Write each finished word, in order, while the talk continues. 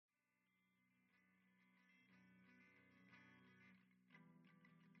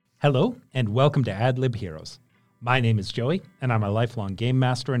Hello, and welcome to AdLib Heroes. My name is Joey, and I'm a lifelong game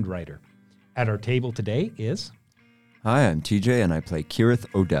master and writer. At our table today is... Hi, I'm TJ, and I play Kirith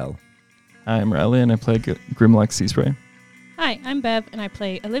Odell. Hi, I'm Riley, and I play Grimlock Seaspray. Hi, I'm Bev, and I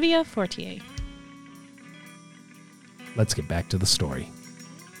play Olivia Fortier. Let's get back to the story.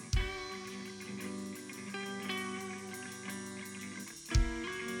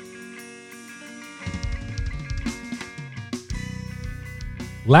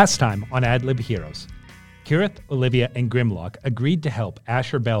 Last time on AdLib Heroes, Kirith, Olivia, and Grimlock agreed to help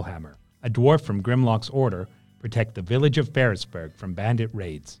Asher Bellhammer, a dwarf from Grimlock's order, protect the village of Ferrisburg from bandit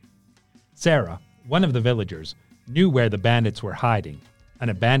raids. Sarah, one of the villagers, knew where the bandits were hiding, an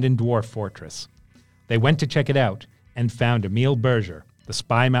abandoned dwarf fortress. They went to check it out and found Emil Berger, the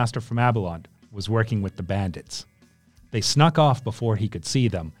spy master from Avalon, was working with the bandits. They snuck off before he could see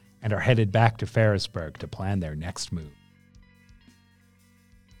them and are headed back to Ferrisburg to plan their next move.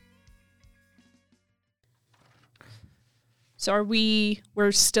 So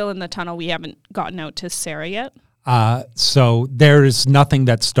we're still in the tunnel. We haven't gotten out to Sarah yet? So there's nothing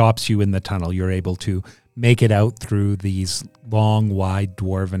that stops you in the tunnel. You're able to make it out through these long, wide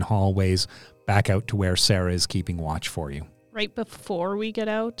dwarven hallways back out to where Sarah is keeping watch for you. Right before we get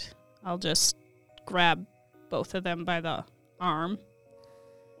out, I'll just grab both of them by the arm.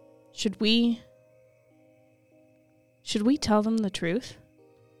 Should we tell them the truth?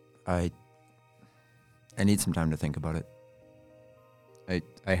 I need some time to think about it.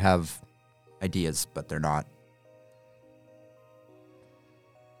 I have ideas, but they're not.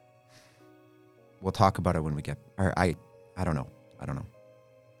 We'll talk about it when we get... Or I don't know.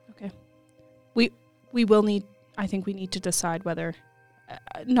 Okay. We will need... I think we need to decide whether...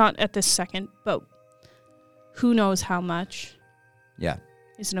 not at this second, but who knows how much... Yeah.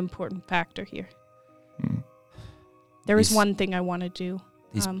 ...is an important factor here. There is one thing I want to do.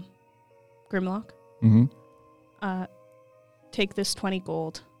 Grimlock? Mm-hmm. Take this 20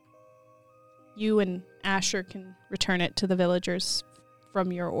 gold. You and Asher can return it to the villagers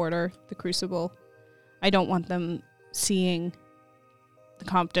from your order, the Crucible. I don't want them seeing the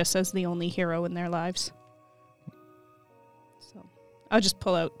Comtesse as the only hero in their lives. So I'll just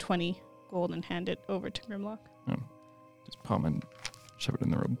pull out 20 gold and hand it over to Grimlock. Oh, just palm and shove it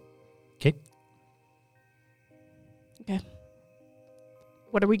in the robe. Okay. Okay.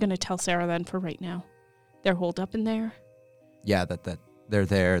 What are we going to tell Sarah then for right now? They're holed up in there? Yeah, that they're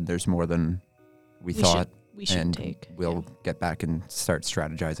there, and there's more than we thought. We should and take. we'll get back and start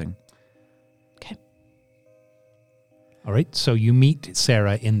strategizing. Okay. All right, so you meet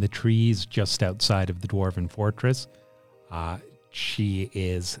Sarah in the trees just outside of the Dwarven Fortress. She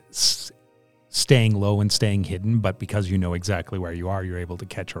is staying low and staying hidden, but because you know exactly where you are, you're able to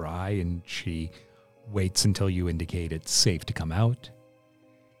catch her eye, and she waits until you indicate it's safe to come out.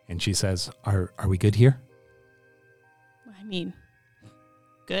 And she says, Are we good here? I mean,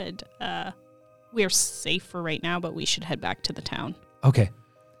 good. We're safe for right now, but we should head back to the town. Okay.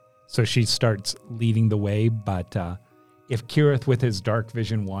 So she starts leading the way, but if Kirith with his dark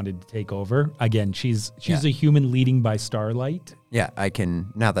vision wanted to take over, again, she's a human leading by starlight. Yeah, I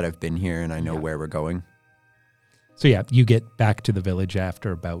can, now that I've been here and I know where we're going. So yeah, you get back to the village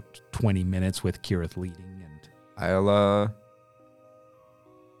after about 20 minutes with Kirith leading. And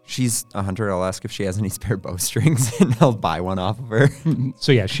she's a hunter. I'll ask if she has any spare bowstrings, and I'll buy one off of her.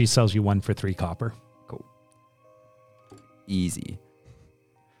 So yeah, she sells you one for 3 copper. Cool. Easy.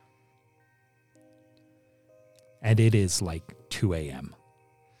 And it is like 2 a.m.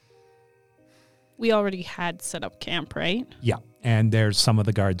 We already had set up camp, right? Yeah, and there's some of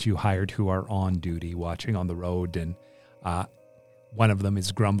the guards you hired who are on duty watching on the road, and one of them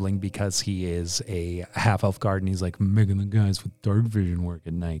is grumbling because he is a half-elf guard, and he's like, making the guys with dark vision work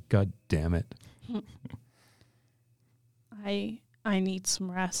at night. God damn it. I need some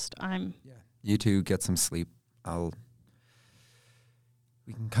rest. You two get some sleep. We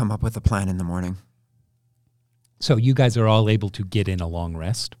can come up with a plan in the morning. So you guys are all able to get in a long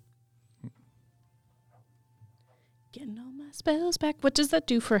rest. Getting all my spells back. What does that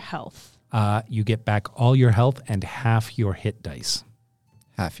do for health? You get back all your health and half your hit dice.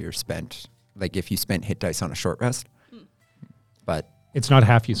 Half your spent. Like if you spent hit dice on a short rest. But It's not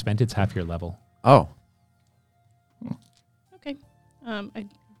half you spent, it's half your level. oh, Okay. I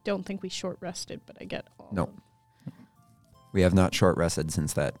don't think we short rested, but I get all. No. We have not short rested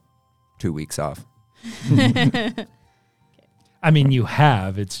since that 2 weeks off. I mean, you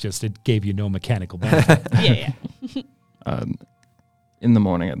have. It's just it gave you no mechanical benefit. Yeah. In the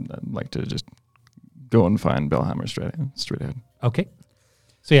morning, I'd like to just go and find Bellhammer straight ahead. Okay.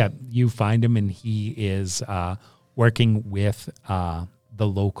 So yeah, you find him, and he is working with the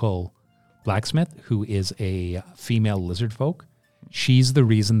local blacksmith, who is a female lizard folk. She's the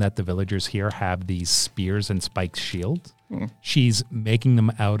reason that the villagers here have these spears and spiked shields. She's making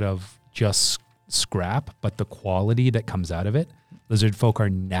them out of just scrap, but the quality that comes out of it, lizard folk are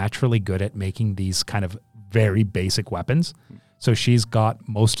naturally good at making these kind of very basic weapons. So she's got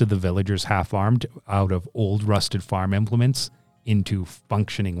most of the villagers half armed out of old rusted farm implements into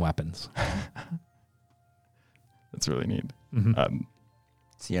functioning weapons. That's really neat.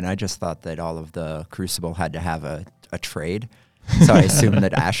 See, and I just thought that all of the Crucible had to have a trade. So I assumed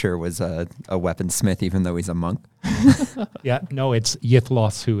that Asher was a weaponsmith, even though he's a monk. Yeah, no, it's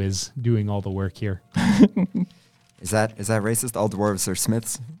Yithlos who is doing all the work here. Is that racist? All dwarves are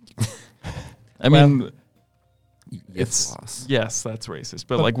smiths? I mean, Yithlos. yes, that's racist.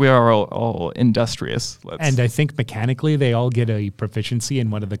 But like we are all industrious. And I think mechanically they all get a proficiency,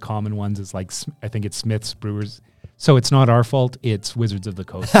 and one of the common ones is like, I think it's smiths, brewers. So it's not our fault, it's Wizards of the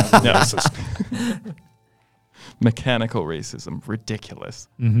Coast. Mechanical racism, ridiculous.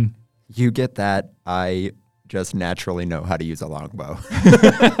 Mm-hmm. You get that. I just naturally know how to use a longbow.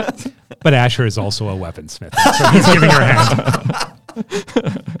 But Asher is also a weaponsmith, so he's giving her a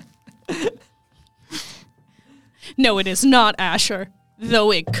hand. No, it is not Asher,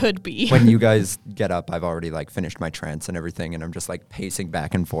 though it could be. When you guys get up, I've already like finished my trance and everything, and I'm just like pacing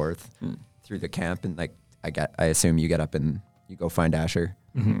back and forth through the camp, and like I assume you get up and you go find Asher.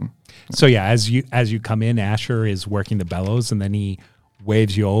 Mm-hmm. So yeah, as you come in, Asher is working the bellows, and then he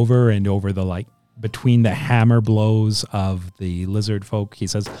waves you over, and over the like between the hammer blows of the lizard folk, he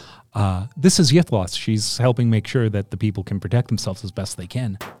says, "This is Yithlos. She's helping make sure that the people can protect themselves as best they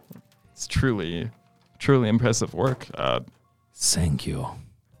can." It's truly impressive work. Thank you.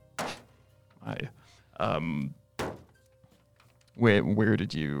 Where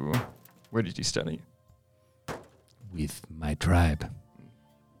did you study? With my tribe.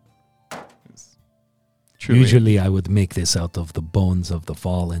 Truly, Usually I would make this out of the bones of the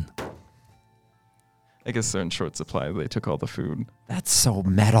fallen. I guess they're in short supply. They took all the food. That's so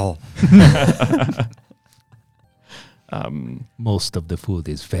metal. Most of the food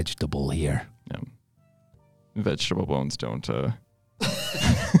is vegetable here. Yeah. Vegetable bones don't.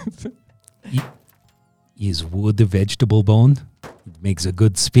 Is wood a vegetable bone? It makes a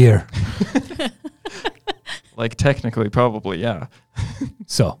good spear. Like technically, probably, yeah.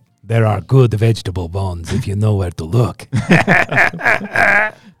 So there are good vegetable bones if you know where to look.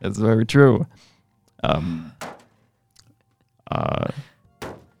 That's very true. I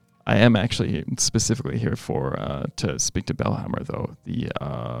am actually specifically here for to speak to Bellhammer, though.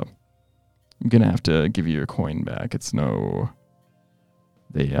 I'm gonna have to give you your coin back. It's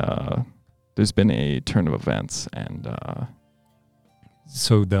there's been a turn of events, and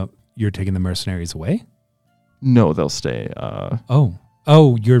So you're taking the mercenaries away? no, they'll stay. Oh,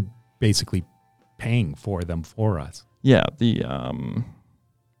 you're basically paying for them for us. Yeah, they've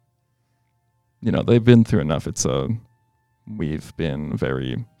been through enough. We've been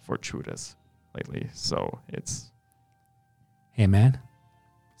very fortuitous lately, so it's. Hey man,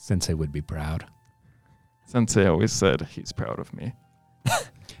 Sensei would be proud. Sensei always said he's proud of me.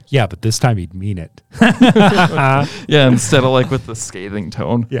 Yeah, but this time he'd mean it. Yeah, instead of like with the scathing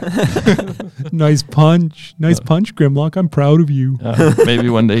tone. Yeah. Nice punch, Grimlock. I'm proud of you. Maybe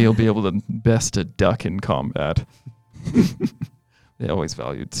one day he'll be able to best a duck in combat. They always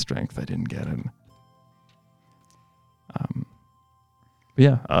valued strength. I didn't get it. But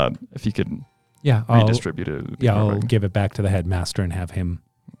yeah, if you could redistribute it. Yeah, I'll give it back to the headmaster and have him.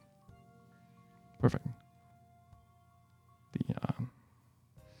 Perfect.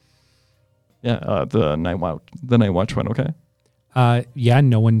 The night watch went okay? Yeah,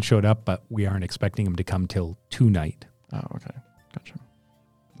 no one showed up, but we aren't expecting him to come till tonight. Oh, okay. Gotcha.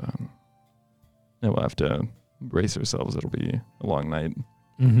 Yeah, we'll have to brace ourselves. It'll be a long night.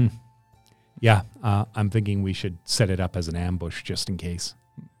 Mm-hmm. Yeah, I'm thinking we should set it up as an ambush just in case.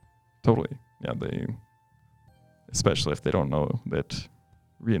 Totally. Yeah, especially if they don't know that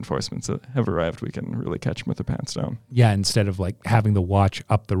reinforcements that have arrived, we can really catch them with their pants down. Yeah, instead of like having the watch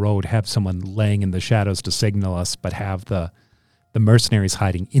up the road, have someone laying in the shadows to signal us, but have the mercenaries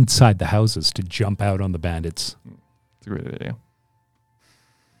hiding inside the houses to jump out on the bandits. It's a great idea.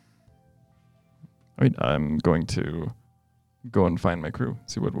 All right, I'm going to go and find my crew,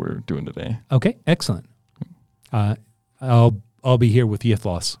 see what we're doing today. Okay, excellent. I'll be here with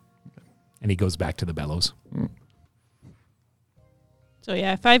Yithlos. Okay. And he goes back to the bellows. So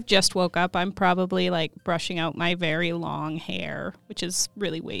yeah, if I've just woke up, I'm probably like brushing out my very long hair, which is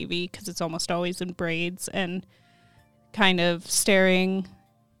really wavy because it's almost always in braids, and kind of staring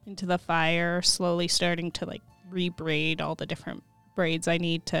into the fire, slowly starting to like rebraid all the different braids I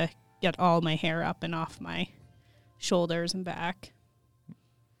need to get all my hair up and off my shoulders and back.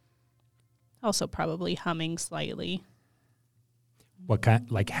 Also probably humming slightly. What kind?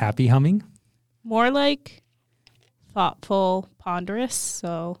 Like happy humming? More like thoughtful, ponderous.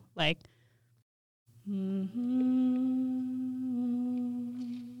 So like,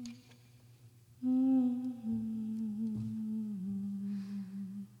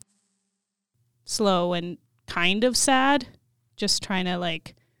 slow and kind of sad. Just trying to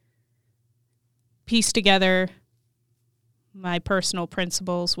like piece together my personal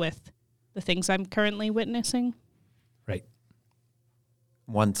principles with the things I'm currently witnessing. Right.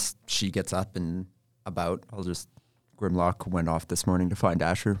 Once she gets up and about, Grimlock went off this morning to find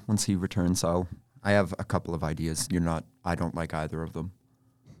Asher. Once he returns, I have a couple of ideas. I don't like either of them.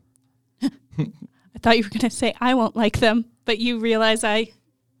 I thought you were going to say I won't like them, but you realize I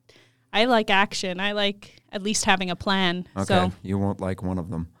like action. I like at least having a plan. Okay, So, you won't like one of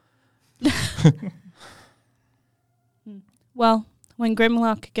them. well, when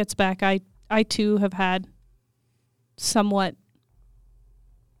Grimlock gets back, I too have had somewhat.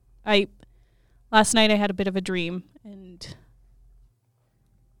 Last night I had a bit of a dream, and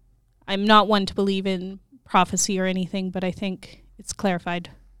I'm not one to believe in prophecy or anything, but I think it's clarified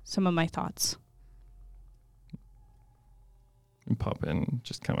some of my thoughts. And pop in,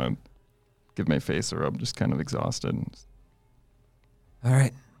 just kind of give my face a rub, just kind of exhausted. All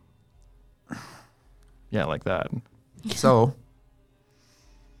right. Yeah, like that. So,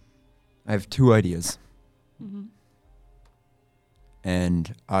 I have two ideas, Mm-hmm.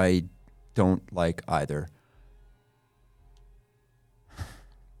 and I don't like either.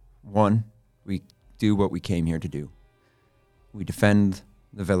 One, we do what we came here to do. We defend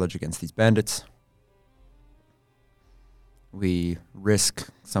the village against these bandits. We risk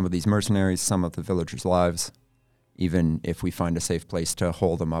some of these mercenaries, some of the villagers' lives. Even if we find a safe place to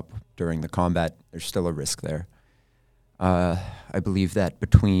hold them up during the combat, there's still a risk there. I believe that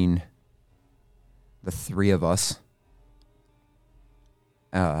between the three of us,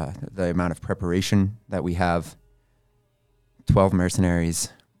 the amount of preparation that we have, 12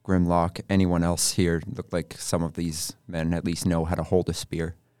 mercenaries, Grimlock, anyone else here, look like some of these men at least know how to hold a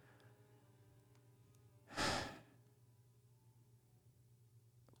spear.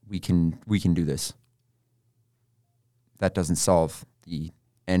 We can do this. That doesn't solve the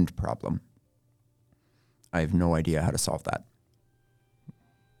end problem. I have no idea how to solve that.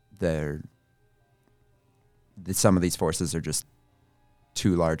 Some of these forces are just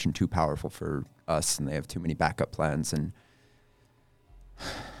too large and too powerful for us, and they have too many backup plans. And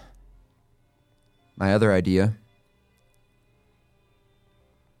my other idea,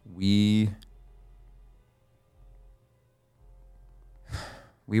 we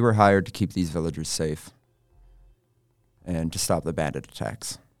were hired to keep these villagers safe and to stop the bandit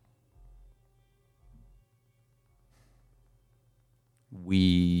attacks.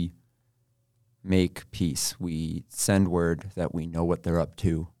 We make peace. We send word that we know what they're up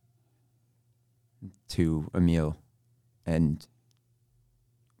to Emil, and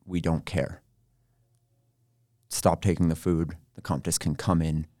we don't care. Stop taking the food. The Comtesse can come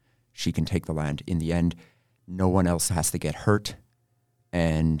in. She can take the land. In the end, no one else has to get hurt.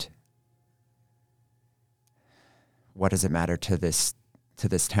 And what does it matter to this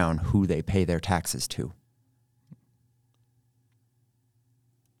town who they pay their taxes to?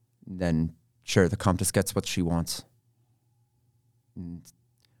 Then, sure, the Comtesse gets what she wants. And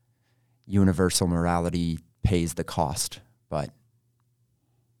universal morality pays the cost, but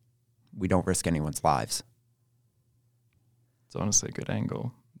we don't risk anyone's lives. It's honestly a good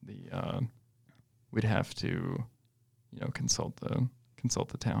angle. We'd have to, consult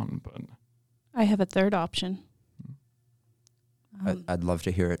the town, but I have a third option. I'd love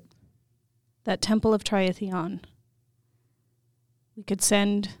to hear it. That Temple of Triathion. We could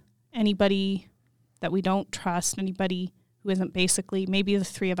send anybody that we don't trust, anybody who isn't basically, maybe the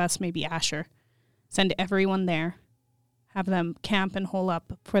three of us, maybe Asher. Send everyone there. Have them camp and hole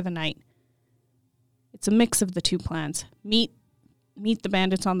up for the night. It's a mix of the two plans. Meet the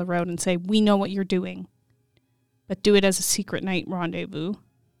bandits on the road and say, we know what you're doing, but do it as a secret night rendezvous.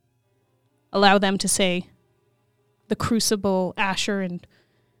 Allow them to say, the Crucible, Asher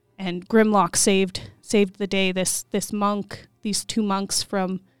and Grimlock saved the day. This monk, these two monks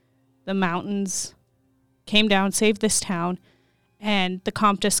from the mountains came down, saved this town, and the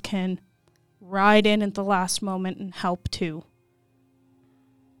Comtesse can ride in at the last moment and help too.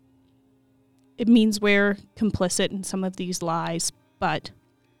 It means we're complicit in some of these lies, but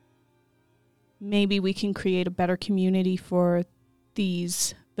maybe we can create a better community for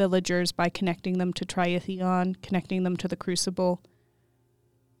these villagers by connecting them to Triathion, connecting them to the Crucible,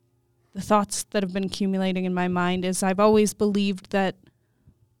 the thoughts that have been accumulating in my mind is I've always believed that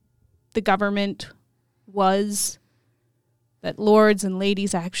the government that lords and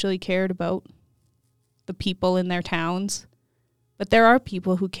ladies actually cared about the people in their towns. But there are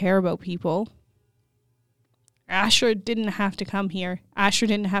people who care about people. Asher didn't have to come here. Asher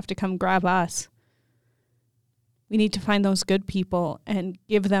didn't have to come grab us. We need to find those good people and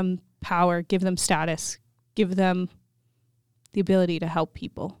give them power, give them status, give them the ability to help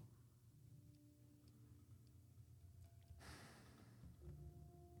people.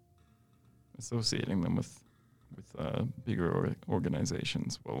 Associating them with bigger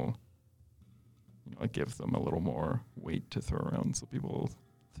organizations will give them a little more weight to throw around, so people will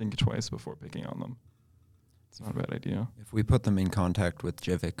think twice before picking on them. It's not a bad idea. If we put them in contact with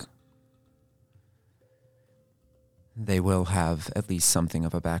Jivik, they will have at least something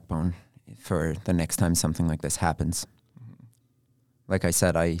of a backbone for the next time something like this happens. Mm-hmm. Like I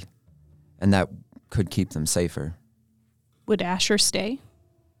said, and that could keep them safer. Would Asher stay?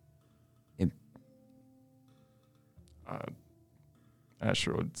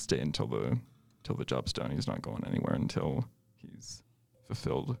 Asher would stay until the job's done. He's not going anywhere until he's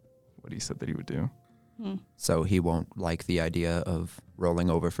fulfilled what he said that he would do. So he won't like the idea of rolling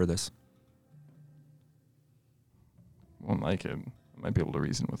over for this? Won't like it. I might be able to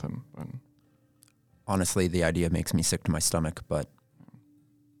reason with him. But honestly, the idea makes me sick to my stomach, but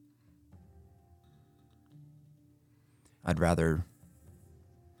I'd rather...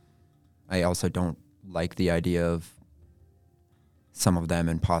 I also don't like the idea of some of them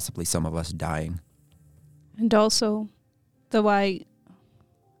and possibly some of us dying. And also, though I've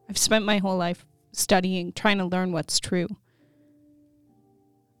spent my whole life studying, trying to learn what's true.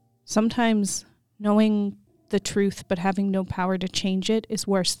 Sometimes knowing the truth but having no power to change it is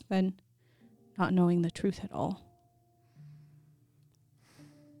worse than not knowing the truth at all.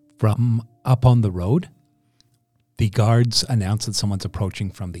 From up on the road, the guards announce that someone's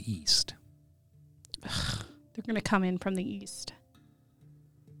approaching from the east. They're going to come in from the east.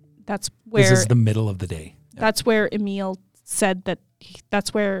 That's where... This is the middle of the day. That's where Emil said that...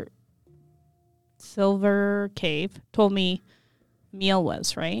 That's where Silver Cave told me Emil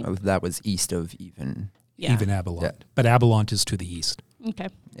was, right? Oh, that was east of even... Yeah. Even Avalon. Yeah. But Avalon is to the east. Okay.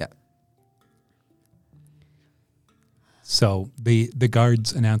 Yeah. So the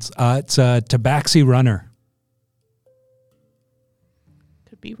guards announce, it's a Tabaxi runner.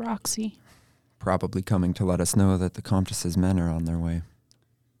 Could be Roxy. Probably coming to let us know that the Comtess's men are on their way.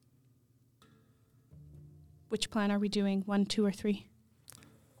 Which plan are we doing? 1, 2, or 3?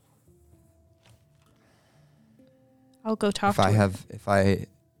 I'll go talk to her.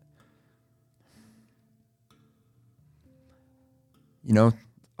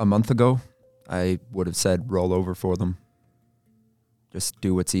 A month ago, I would have said roll over for them. Just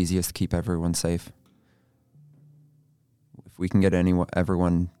do what's easiest to keep everyone safe. If we can get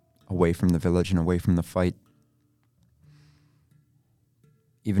everyone away from the village and away from the fight,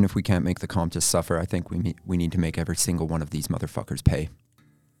 even if we can't make the Comtesse suffer, I think we need to make every single one of these motherfuckers pay.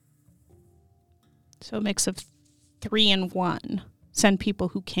 So a mix of 3 and 1. Send people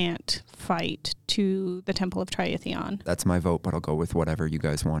who can't fight to the Temple of Triathion. That's my vote, but I'll go with whatever you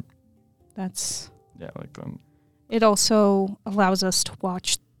guys want. That's... Yeah, like them. It also allows us to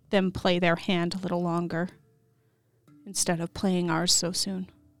watch them play their hand a little longer instead of playing ours so soon.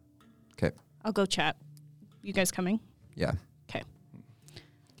 Okay. I'll go chat. You guys coming? Yeah. Okay.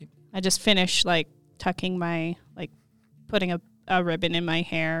 I just finished, tucking my, putting a ribbon in my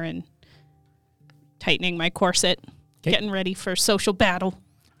hair and tightening my corset. Okay. Getting ready for social battle.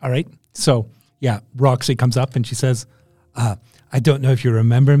 All right. So, Roxy comes up and she says, I don't know if you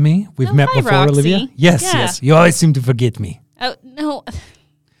remember me. We've met hi, before, Roxy. Olivia. Yes, Yeah. yes. You always seem to forget me. Oh, no.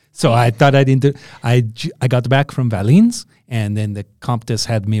 So I thought I got back from Valines, and then the Comtesse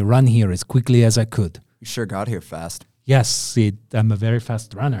had me run here as quickly as I could. You sure got here fast. Yes, I'm a very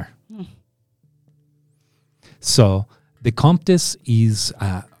fast runner. So the Comtesse is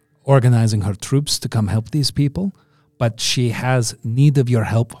organizing her troops to come help these people, but she has need of your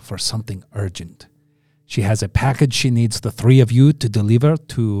help for something urgent. She has a package she needs the 3 of you to deliver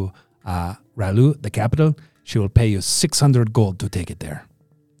to Ralu, the capital. She will pay you 600 gold to take it there.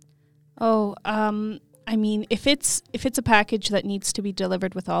 Oh, if it's a package that needs to be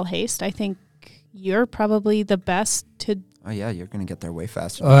delivered with all haste, I think you're probably the best to... Oh, yeah, you're going to get there way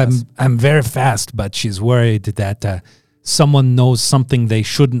faster than us. I'm very fast, but she's worried that someone knows something they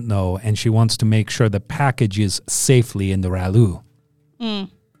shouldn't know, and she wants to make sure the package is safely in the Ralu.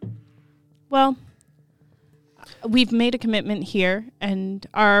 Well, we've made a commitment here, and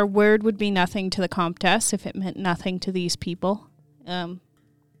our word would be nothing to the Comtesse if it meant nothing to these people.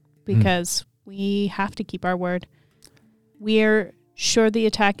 because we have to keep our word. We're sure the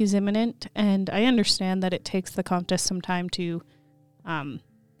attack is imminent, and I understand that it takes the Comtesse some time to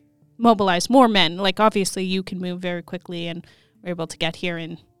mobilize more men. Like, obviously, you can move very quickly, and we're able to get here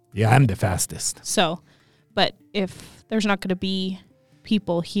in. Yeah, I'm the fastest. So, but if there's not going to be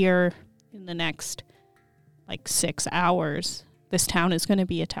people here in the next, 6 hours, this town is going to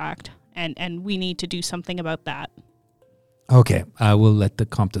be attacked, and we need to do something about that. Okay, I will let the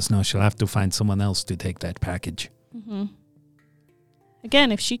Comtesse know. She'll have to find someone else to take that package. Mm-hmm.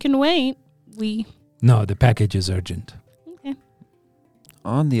 Again, if she can wait, No, the package is urgent. Okay.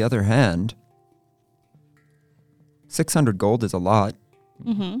 On the other hand, 600 gold is a lot.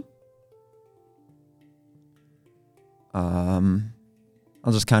 Mm-hmm.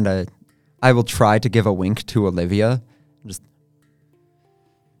 I'll just I will try to give a wink to Olivia.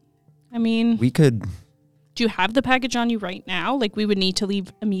 I mean, We could, do you have the package on you right now? We would need to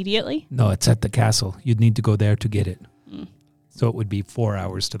leave immediately? No, it's at the castle. You'd need to go there to get it. Mm. So it would be 4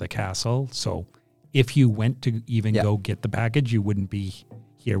 hours to the castle. So if you went to even go get the package, you wouldn't be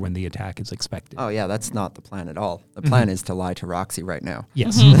here when the attack is expected. oh yeah, that's not the plan at all. The plan is to lie to Roxy right now.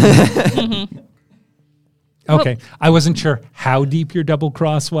 Yes. Mm-hmm. Okay. I wasn't sure how deep your double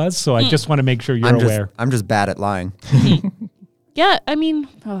cross was, so I just want to make sure you're aware. I'm just bad at lying. Yeah, I mean,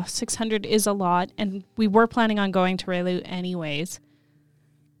 600 is a lot, and we were planning on going to Relu anyways.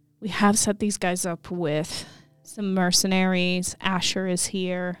 We have set these guys up with some mercenaries. Asher is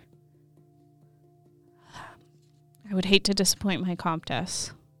here. I would hate to disappoint my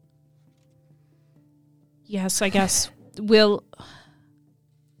Comtesse. Yes, I guess we'll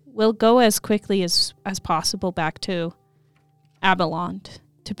go as quickly as possible back to Avalon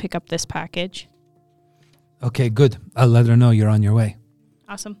to pick up this package. Okay, good. I'll let her know you're on your way.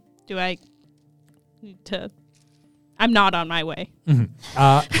 Awesome. Do I need to... I'm not on my way.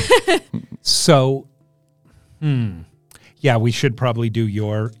 So, yeah, we should probably do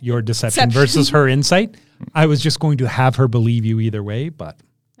your deception versus her insight. I was just going to have her believe you either way, but...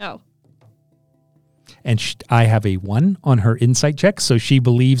 Oh. And I have a 1 on her insight check, so she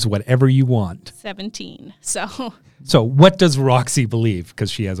believes whatever you want. 17. So... So what does Roxy believe?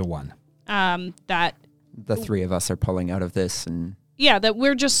 Because she has a 1. That... The three of us are pulling out of this, and Yeah, that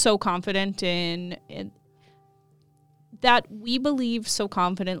we're just so confident in that we believe so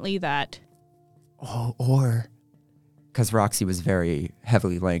confidently that... or because Roxy was very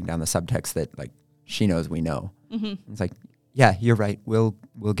heavily laying down the subtext that she knows we know. Mm-hmm. It's yeah, you're right. We'll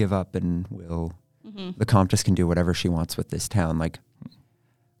give up, and the Comtesse can do whatever she wants with this town.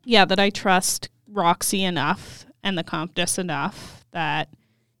 Yeah, that I trust Roxy enough and the Comtesse enough that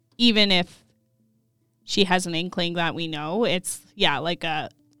even if she has an inkling that we know, it's,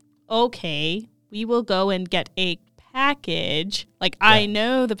 okay, we will go and get a package. I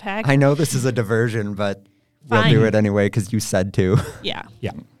know the package. I know this is a diversion, but we'll Fine. do it anyway because you said to. Yeah.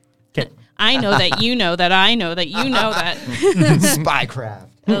 Yeah. Okay. I know that you know that I know that you know that. Spycraft.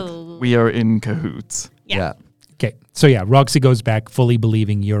 Oh. We are in cahoots. Yeah. Okay. So yeah, Roxy goes back fully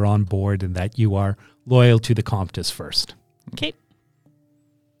believing you're on board and that you are loyal to the Comtesse first. Okay.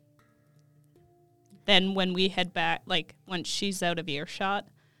 Then when we head back, once she's out of earshot,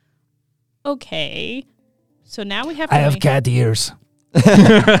 okay. So now we have to... I have cat ears.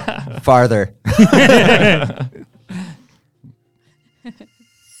 Farther.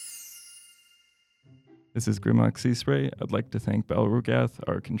 This is Grimlock Sea Spray. I'd like to thank Balrugath,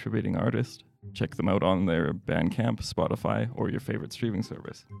 our contributing artist. Check them out on their Bandcamp, Spotify, or your favorite streaming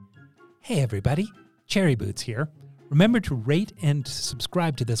service. Hey everybody, Cherry Boots here. Remember to rate and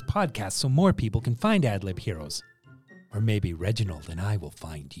subscribe to this podcast so more people can find Adlib Heroes. Or maybe Reginald and I will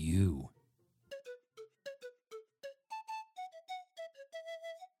find you.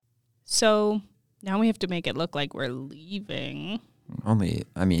 So now we have to make it look like we're leaving.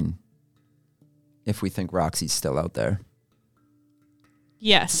 If we think Roxy's still out there.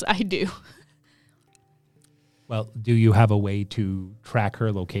 Yes, I do. Well, do you have a way to track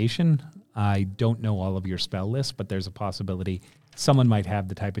her location? I don't know all of your spell lists, but there's a possibility someone might have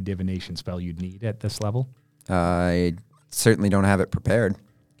the type of divination spell you'd need at this level. I certainly don't have it prepared.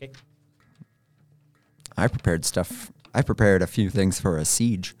 Okay. I prepared stuff. I prepared a few things for a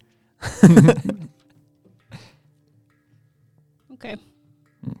siege. Okay.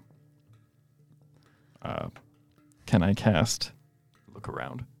 Can I cast Look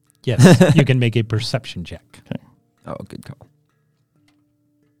Around? Yes, you can make a perception check. Okay. Oh, good call.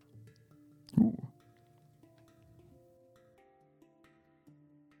 Ooh.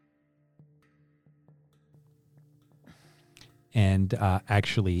 And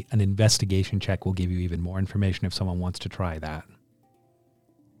actually, an investigation check will give you even more information if someone wants to try that.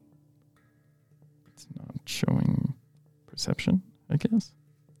 not showing perception, I guess.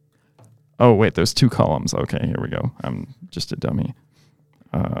 Oh, wait, there's 2 columns. Okay, here we go. I'm just a dummy.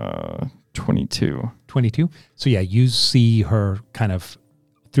 22. 22. So yeah, you see her kind of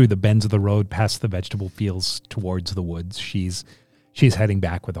through the bends of the road, past the vegetable fields, towards the woods. She's heading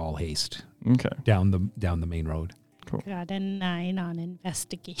back with all haste Okay, down the main road. Got a 9 on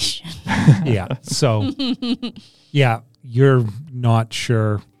investigation. Yeah. So yeah, you're not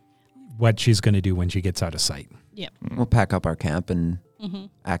sure what she's going to do when she gets out of sight. We'll pack up our camp and Mm-hmm.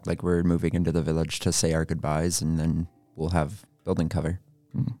 act like we're moving into the village to say our goodbyes, and then we'll have building cover.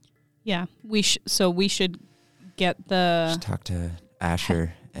 Yeah, we should get the Just talk to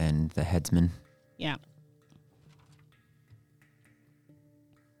Asher and the headsman. yeah.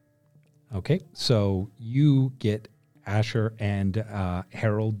 Okay. So you get Asher and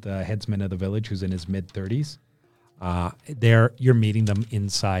Harold, the headsman of the village, who's in his mid-30s. You're meeting them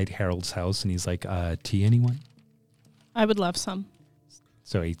inside Harold's house, and he's like, tea, anyone? I would love some.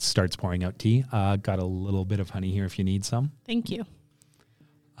 So he starts pouring out tea. Got a little bit of honey here if you need some. Thank you.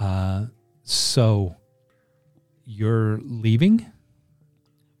 So you're leaving?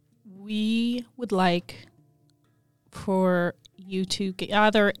 We would like for you to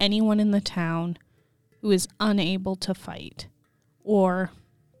gather anyone in the town who is unable to fight, or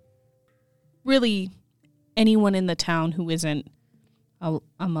really anyone in the town who isn't a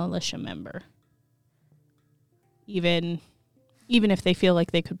militia member. Even if they feel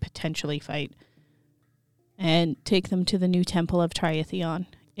like they could potentially fight, and take them to the new temple of Triathion.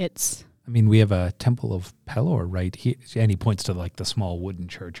 I mean, we have a temple of Pelor right here, and he points to like the small wooden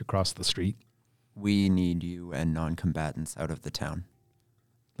church across the street. We need you and non-combatants out of the town.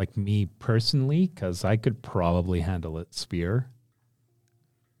 Like me personally, because I could probably handle a spear.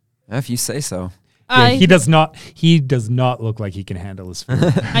 If you say so. Yeah, he does not look like he can handle a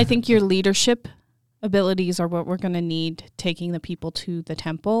spear. I think your leadership abilities are what we're going to need, taking the people to the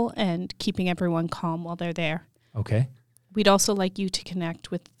temple and keeping everyone calm while they're there. Okay. We'd also like you to connect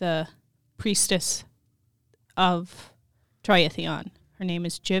with the priestess of Triathion. Her name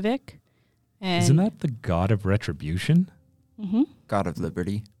is Jivik. And Isn't that the god of retribution? Mm-hmm. God of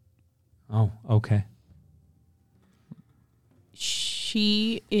Liberty. Oh, okay.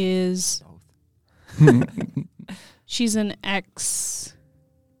 She is... she's an ex...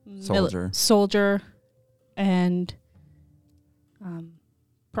 soldier, and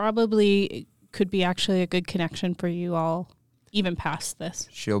probably could be actually a good connection for you all, even past this.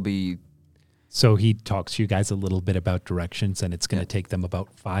 She'll be... So he talks to you guys a little bit about directions, and it's going to take them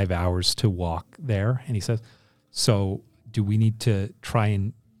about 5 hours to walk there. And he says, so do we need to try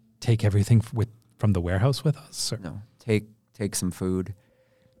and take everything from the warehouse with us? Or? No. Take some food.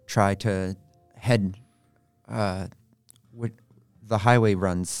 Try to head... the highway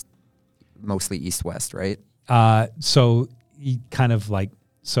runs mostly east-west, right? So he kind of like...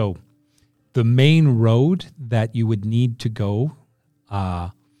 So the main road that you would need to go...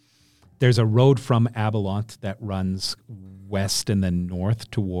 there's a road from Abelant that runs west and then north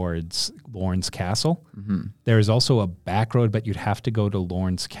towards Lorne's Castle. Mm-hmm. There's also a back road, but you'd have to go to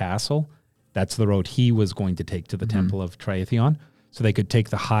Lorne's Castle. That's the road he was going to take to the Temple of Triathion. So they could take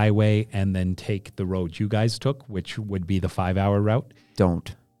the highway and then take the road you guys took, which would be the 5-hour route.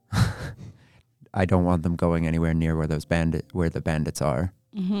 Don't. I don't want them going anywhere near where the bandits are.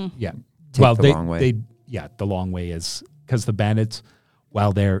 Mm-hmm. Yeah. Take the long way. The long way is because the bandits,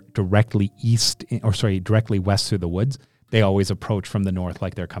 while they're directly directly west through the woods, they always approach from the north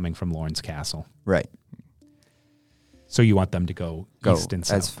like they're coming from Lorne's Castle. Right. So you want them to go east and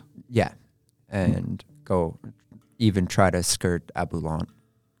south. And go, even try to skirt Abelant.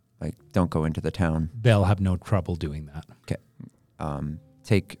 Like, don't go into the town. They'll have no trouble doing that. Okay.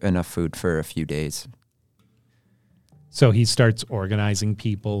 Take enough food for a few days. So he starts organizing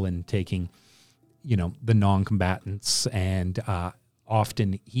people and taking, the non-combatants, and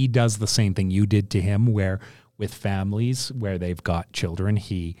often he does the same thing you did to him, where with families where they've got children,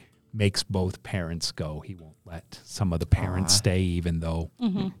 he makes both parents go. He won't let some of the parents stay, even though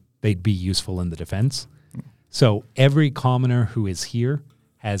they'd be useful in the defense. So every commoner who is here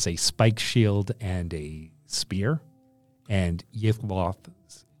has a spike shield and a spear, and Yithloth,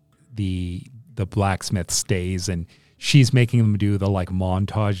 the blacksmith, stays, and she's making them do the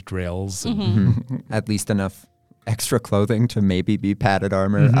montage drills. And At least enough extra clothing to maybe be padded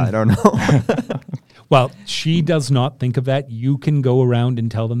armor. I don't know. Well, she does not think of that. You can go around and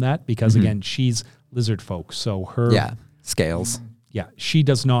tell them that because, again, she's lizard folk. So her... Yeah, scales. Yeah, she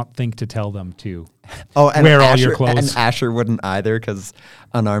does not think to tell them to and wear all your clothes. And Asher wouldn't either because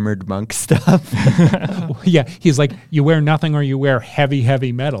unarmored monk stuff. Yeah, he's like, you wear nothing or you wear heavy,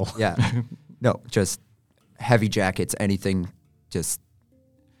 heavy metal. Yeah. No, just heavy jackets, anything, just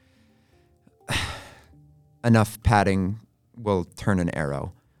enough padding will turn an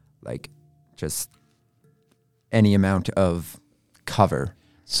arrow. Like, just any amount of cover.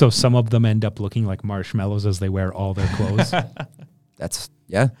 So some of them end up looking like marshmallows as they wear all their clothes.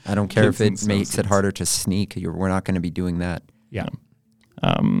 I don't care if Kids it and makes it snowsuits. harder to sneak. We're not going to be doing that. Yeah.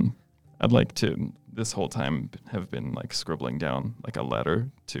 I'd like to this whole time have been like scribbling down like a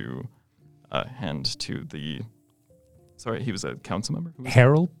letter to hand to the. Sorry, he was a council member. Who was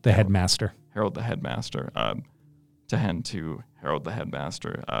Harold, the headmaster. Harold the headmaster. To hand to Harold the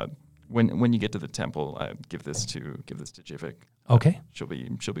headmaster. When you get to the temple, give this to Jivik. Okay. She'll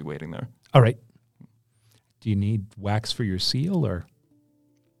be waiting there. All right. Do you need wax for your seal, or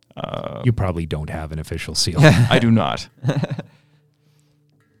you probably don't have an official seal? I do not.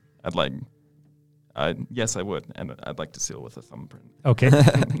 I'd like. Yes, I would, and I'd like to seal with a thumbprint. Okay.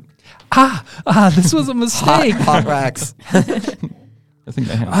 This was a mistake. Hot wax. I think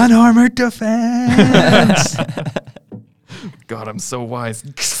I have. Unarmored defense. God, I'm so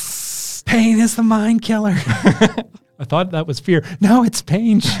wise. Pain is the mind killer. I thought that was fear. No, it's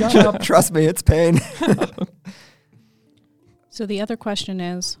pain. Shut up. Trust me, it's pain. So the other question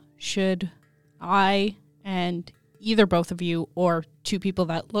is, should I and either both of you or two people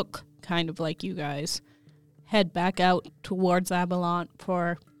that look kind of like you guys head back out towards Avalon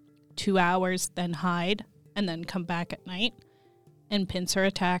for 2 hours, then hide, and then come back at night and pincer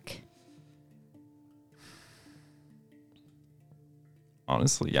attack?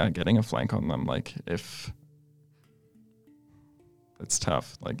 Honestly, yeah, getting a flank on them, like if it's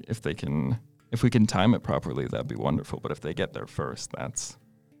tough. Like if we can time it properly, that'd be wonderful. But if they get there first, that's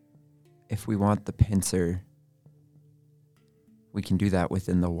If we want the pincer, we can do that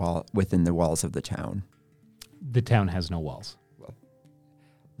within the walls of the town. The town has no walls.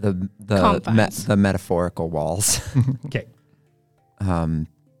 Confines. The metaphorical walls. Okay.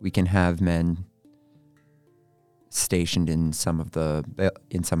 We can have men stationed in some of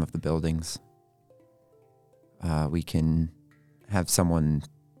the buildings. We can have someone.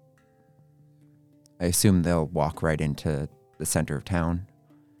 I assume they'll walk right into the center of town.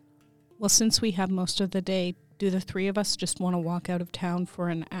 Well, since we have most of the day, do the three of us just want to walk out of town for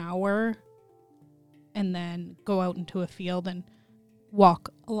an hour and then go out into a field and walk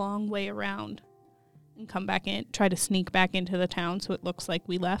a long way around and come back in, try to sneak back into the town so it looks like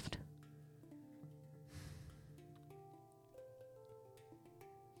we left?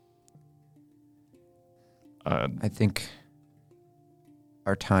 I think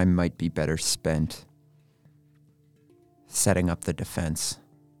our time might be better spent setting up the defense.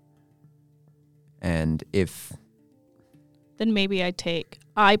 And if Then maybe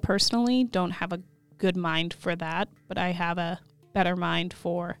I personally don't have a good mind for that, but I have a better mind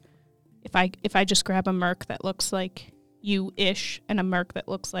for if I just grab a merc that looks like you-ish and a merc that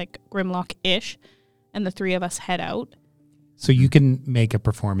looks like Grimlock-ish, and the three of us head out. So you can make a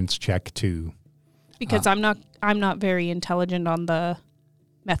performance check to. Because I'm not very intelligent on the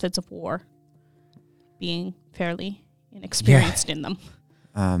methods of war, being fairly inexperienced in them.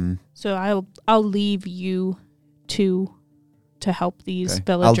 So I'll leave you two to help these okay.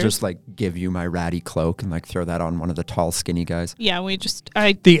 villagers. I'll just give you my ratty cloak and throw that on one of the tall, skinny guys. Yeah,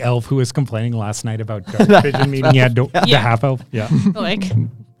 The elf who was complaining last night about dark vision, meaning he had the Yeah. half elf. Yeah.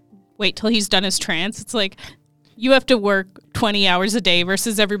 Wait till he's done his trance. It's like you have to work 20 hours a day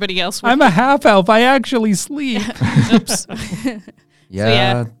versus everybody else. I'm a half elf. I actually sleep. Oops.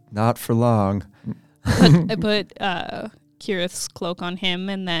 Yeah, not for long. I put Kirith's cloak on him,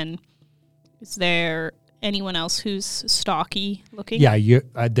 and then is there anyone else who's stocky looking? Yeah,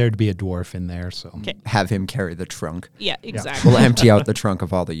 there'd be a dwarf in there. So Okay. Have him carry the trunk. Yeah, exactly. We'll empty out the trunk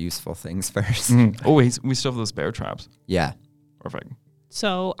of all the useful things first. Oh, wait, we still have those bear traps. Yeah, Perfect.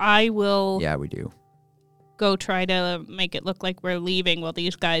 So I will yeah, we do. go try to make it look like we're leaving while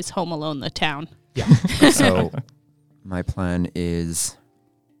these guys home alone the town. yeah. So my plan is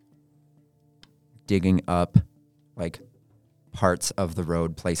digging up parts of the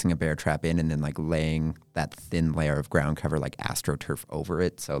road, placing a bear trap in, and then laying that thin layer of ground cover AstroTurf over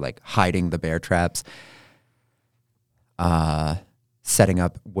it. So hiding the bear traps, setting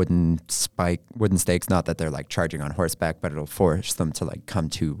up wooden stakes. Not that they're charging on horseback, but it'll force them to come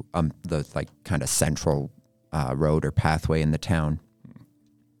to the kind of central road or pathway in the town.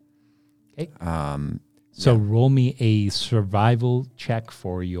 Okay. So roll me a survival check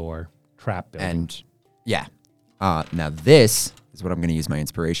for your trap building. And yeah. Now this is what I'm going to use my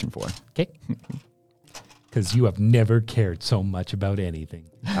inspiration for. Okay. Because you have never cared so much about anything.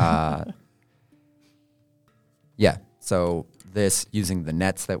 Yeah. So this, using the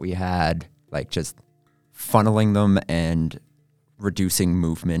nets that we had, like just funneling them and reducing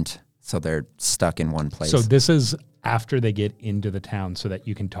movement so they're stuck in one place. So this is after they get into the town so that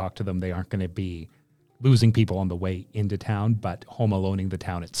you can talk to them. They aren't going to be losing people on the way into town, but home aloneing the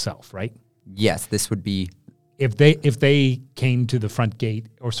town itself, right? Yes, this would be... If they came to the front gate,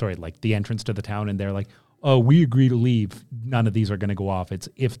 or sorry, like the entrance to the town, and they're like, oh, we agree to leave, none of these are going to go off. It's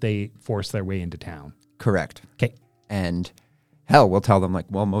if they force their way into town. Correct. Okay. And hell, we'll tell them like,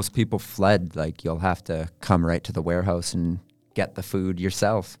 well, most people fled. Like, you'll have to come right to the warehouse and get the food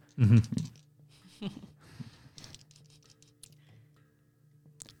yourself. Mm-hmm.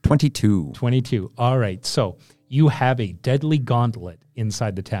 22. 22. All right. So you have a deadly gauntlet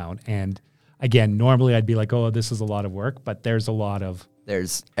inside the town. And again, normally I'd be like, oh, this is a lot of work, but there's a lot of...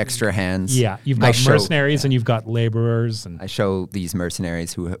 There's extra hands. Yeah. You've got mercenaries and you've got laborers. And I show these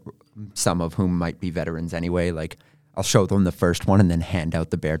mercenaries, some of whom might be veterans anyway, like I'll show them the first one and then hand out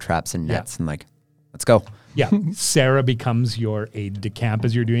the bear traps and nets and like, let's go. Yeah. Sarah becomes your aide de camp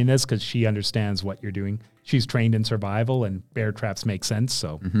as you're doing this because she understands what you're doing. She's trained in survival and bear traps make sense.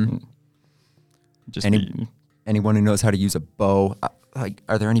 So anyone who knows how to use a bow, like,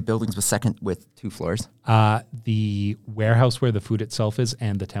 are there any buildings with 2 floors? The warehouse where the food itself is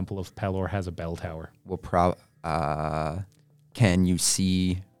and the Temple of Pelor has a bell tower. Can you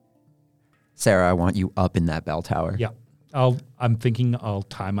see, Sarah, I want you up in that bell tower. Yeah. I'm thinking I'll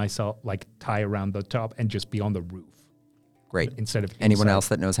tie around the top and just be on the roof. Great. Instead of anyone inside. else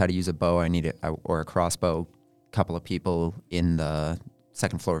that knows how to use a bow, I need it, or a crossbow. Couple of people in the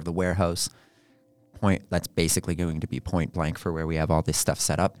second floor of the warehouse. That's basically going to be point blank for where we have all this stuff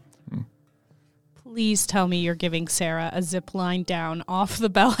set up. Please tell me you're giving Sarah a zip line down off the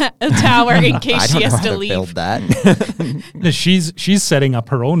bell tower in case she has to leave. Build that. No, she's setting up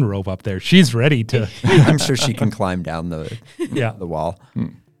her own rope up there. She's ready to. I'm sure she can climb down the wall.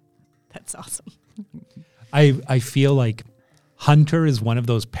 That's awesome. I feel like Hunter is one of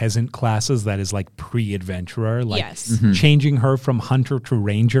those peasant classes that is like pre-adventurer. Like yes. Changing her from Hunter to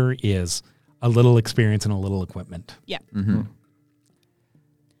Ranger is a little experience and a little equipment. Yeah. Mm-hmm.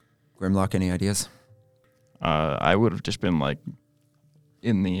 Grimlock, any ideas? I would have just been like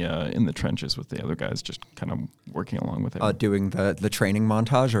in the trenches with the other guys, just kind of working along with it. Doing the training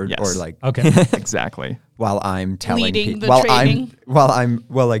montage, or like okay, exactly. While I'm telling leading the while training.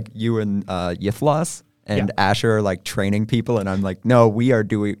 like you and Yithlas and Asher are like training people, and I'm like, no, we are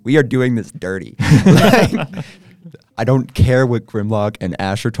doing this dirty. Like, I don't care what Grimlock and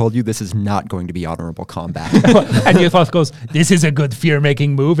Asher told you. This is not going to be honorable combat. And Yithlas goes, this is a good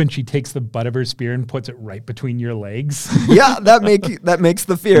fear-making move, and she takes the butt of her spear and puts it right between your legs. Yeah, that makes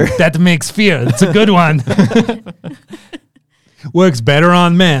the fear. That makes fear. That's a good one. Works better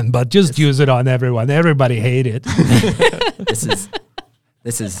on men, but just use it on everyone. Everybody hate it.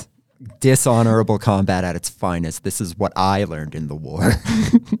 This is dishonorable combat at its finest. This is what I learned in the war.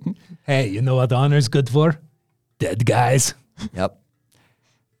 Hey, you know what honor's good for? Dead guys. Yep.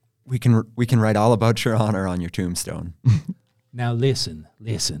 We can write all about your honor on your tombstone. Now listen.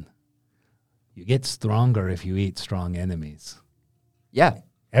 You get stronger if you eat strong enemies. Yeah.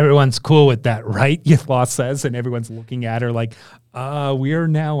 Everyone's cool with that, right? Yithlas says, and everyone's looking at her like, we are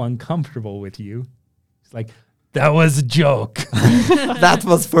now uncomfortable with you. It's like, that was a joke. That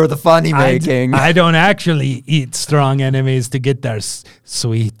was for the funny making. I don't actually eat strong enemies to get their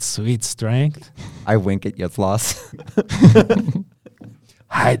sweet, sweet strength. I wink at Yithlas.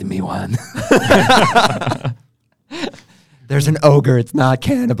 Hide me one. There's an ogre. It's not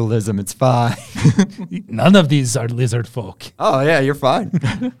cannibalism. It's fine. None of these are lizard folk. Oh, yeah, you're fine.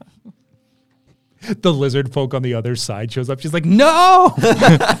 The lizard folk on the other side shows up. She's like, no!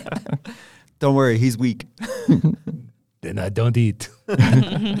 Don't worry, he's weak. Then I don't eat.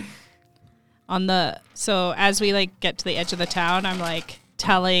 So as we like get to the edge of the town, I'm like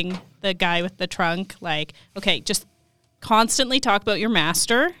telling the guy with the trunk, like, okay, just constantly talk about your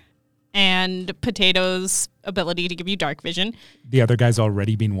master and Potato's ability to give you dark vision. The other guy's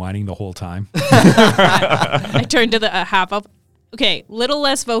already been whining the whole time. I turned to the half up. Okay, little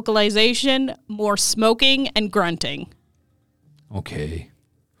less vocalization, more smoking and grunting. Okay.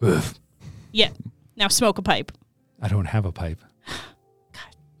 Ugh. Yeah. Now smoke a pipe. I don't have a pipe.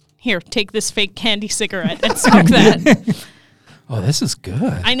 God. Here, take this fake candy cigarette and smoke that. Oh, this is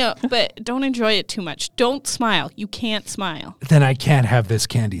good. I know, but don't enjoy it too much. Don't smile. You can't smile. Then I can't have this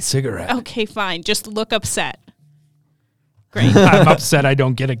candy cigarette. Okay, fine. Just look upset. Great. I'm upset I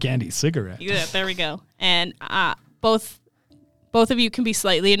don't get a candy cigarette. Yeah, there we go. And both of you can be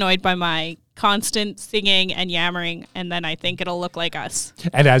slightly annoyed by my constant singing and yammering, and then I think it'll look like us.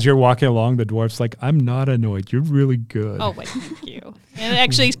 And as you're walking along, the dwarf's like, I'm not annoyed. You're really good. Oh, wait, thank you. And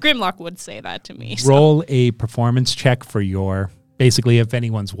actually, Grimlock would say that to me. So. Roll a performance check for your, basically, if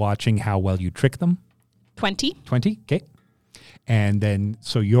anyone's watching, how well you trick them. 20. 20, okay. And then,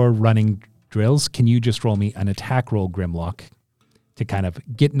 so you're running drills. Can you just roll me an attack roll, Grimlock, to kind of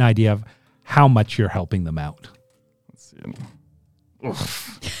get an idea of how much you're helping them out? Let's see.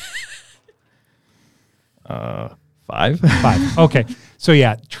 Oof. 5. 5. Okay. So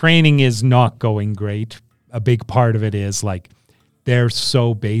yeah, training is not going great. A big part of it is like they're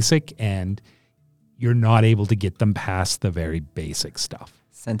so basic and you're not able to get them past the very basic stuff.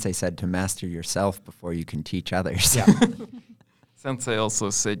 Sensei said to master yourself before you can teach others. Yeah. Sensei also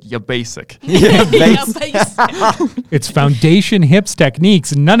said, you're basic. Yeah, Yeah, base. basic. It's foundation, hips,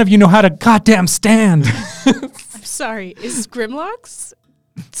 techniques, and none of you know how to goddamn stand. I'm sorry. Is Grimlock's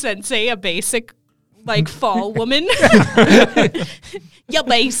sensei a basic, like, fall woman? You're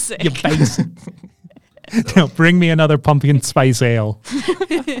basic. You basic. Now bring me another pumpkin spice ale.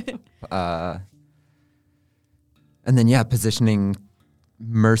 And then, yeah, positioning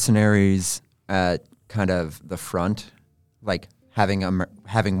mercenaries at kind of the front, like having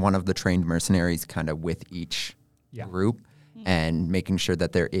one of the trained mercenaries kind of with each group and making sure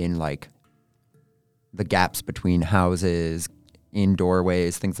that they're in, like, the gaps between houses, in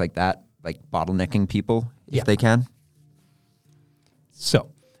doorways, things like that, like bottlenecking people if they can.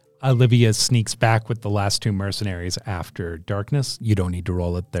 So Olivia sneaks back with the last 2 mercenaries after darkness. You don't need to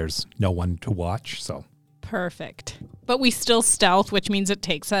roll it. There's no one to watch, so. Perfect. But we still stealth, which means it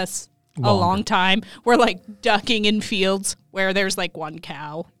takes us a Longer. long time. We're like ducking in fields where there's like one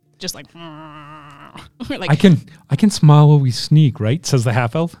cow, just like. We're like, I can smile while we sneak, right? Says the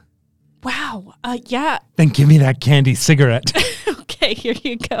half elf. wow. Yeah. Then give me that candy cigarette. Okay, here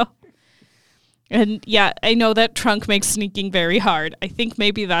you go. And yeah, I know that Trunk makes sneaking very hard. I think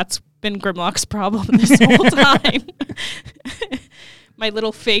maybe that's been Grimlock's problem this whole time. My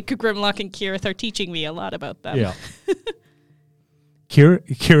little fake Grimlock and Kirith are teaching me a lot about them. Yeah.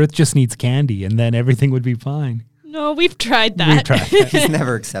 Kirith just needs candy, and then everything would be fine. No, we've tried that. We've tried that. He's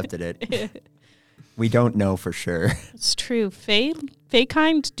never accepted it. We don't know for sure. It's true. Fae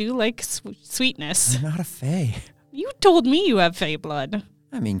kind do like sweetness. I'm not a fae. You told me you have Fae blood.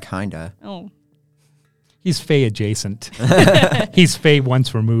 I mean, kinda. Oh. He's Fae adjacent. He's Fae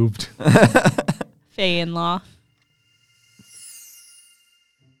once removed. Fae-in-law.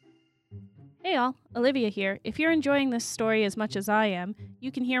 Hey all, Olivia here. If you're enjoying this story as much as I am,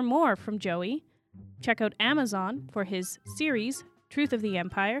 you can hear more from Joey. Check out Amazon for his series, Truth of the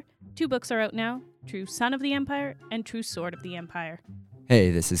Empire. 2 books are out now, True Son of the Empire and True Sword of the Empire. Hey,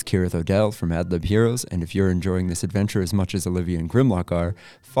 this is Kirith O'Dell from AdLib Heroes, and if you're enjoying this adventure as much as Olivia and Grimlock are,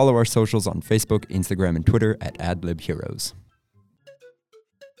 follow our socials on Facebook, Instagram, and Twitter at AdLib Heroes.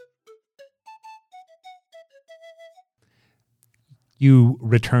 You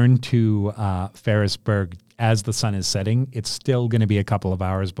return to Ferrisburg as the sun is setting. It's still going to be a couple of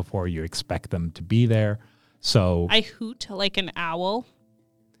hours before you expect them to be there. So I hoot like an owl.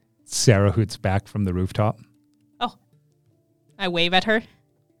 Sarah hoots back from the rooftop. Oh. I wave at her.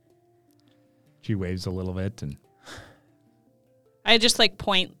 She waves a little bit, and I just like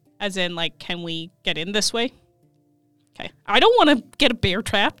point as in like, can we get in this way? Okay. I don't want to get a bear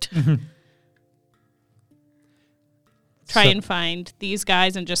trapped. Try and find these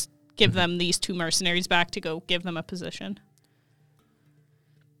guys and just give them these 2 mercenaries back to go give them a position.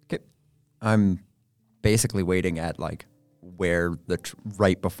 Okay. I'm basically waiting at, like, where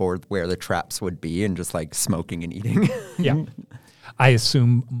right before where the traps would be and just, like, smoking and eating. yeah. I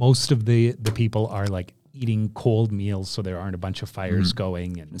assume most of the people are like eating cold meals, so there aren't a bunch of fires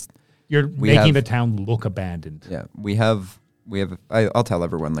going, and you're making the town look abandoned. Yeah, we have. I'll tell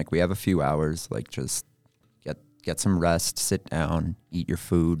everyone, like, we have a few hours, like, just get some rest, sit down, eat your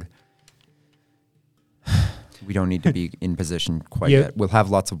food. We don't need to be in position quite yet. We'll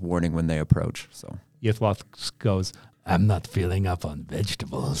have lots of warning when they approach. So Yithloth goes, I'm not filling up on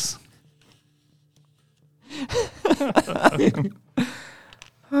vegetables.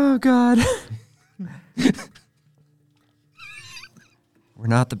 Oh, God. We're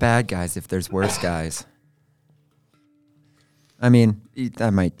not the bad guys if there's worse guys. I mean,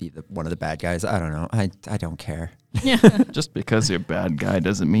 that might be one of the bad guys. I don't know. I don't care. Just because you're a bad guy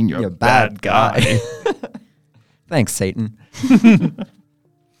doesn't mean you're a bad bad guy. Thanks, Satan.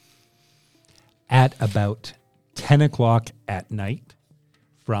 At about 10 o'clock at night,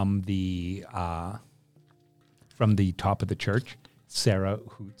 from the top of the church, Sarah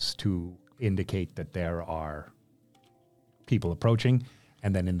hoots to indicate that there are people approaching,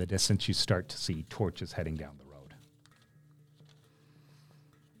 And then in the distance, you start to see torches heading down the road.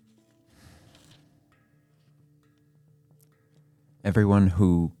 Everyone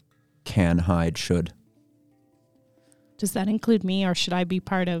who can hide should. Does that include me, or should I be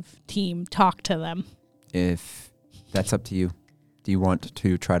part of team talk to them? If that's up to you. Do you want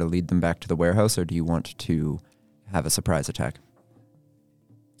to try to lead them back to the warehouse, or do you want to have a surprise attack?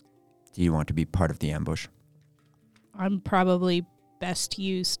 Do you want to be part of the ambush? I'm probably best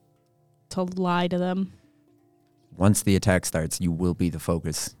used to lie to them. Once the attack starts, you will be the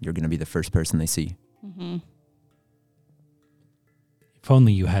focus. You're going to be the first person they see. Mm-hmm. If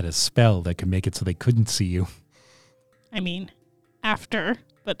only you had a spell that could make it so they couldn't see you. I mean, after,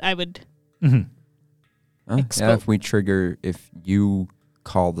 but I would... Mm-hmm. Yeah, if you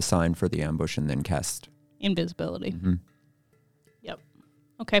call the sign for the ambush and then cast invisibility. Mm-hmm. Yep.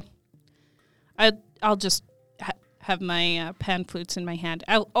 Okay. I'll just have my pan flutes in my hand.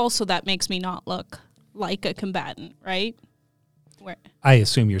 Also, that makes me not look like a combatant, right? Where? I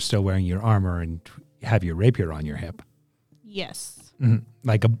assume you're still wearing your armor and have your rapier on your hip. Yes. Mm-hmm.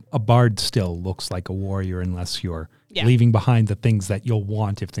 Like a bard still looks like a warrior unless you're Yeah. leaving behind the things that you'll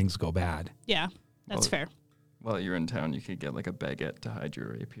want if things go bad. Yeah, that's fair. While you're in town, you could get like a baguette to hide your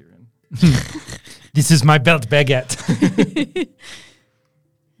rapier in. This is my belt baguette.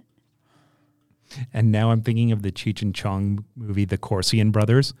 And now I'm thinking of the Cheech and Chong movie, The Corsian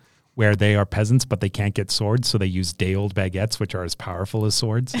Brothers, where they are peasants, but they can't get swords, so they use day-old baguettes, which are as powerful as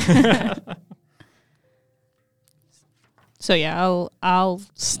swords. So yeah, I'll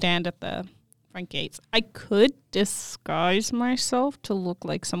stand at the front gates. I could disguise myself to look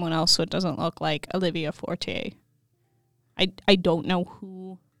like someone else so it doesn't look like Olivia Forte. I don't know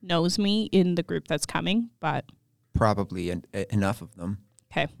who knows me in the group that's coming, but probably enough of them.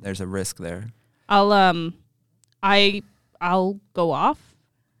 Okay. There's a risk there. I'll go off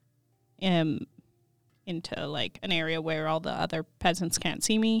into like an area where all the other peasants can't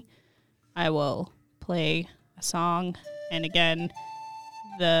see me. I will play a song, and again,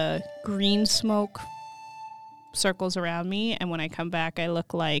 the green smoke circles around me, and when I come back, I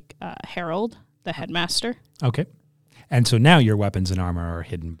look like Harold, the headmaster. Okay. And so now your weapons and armor are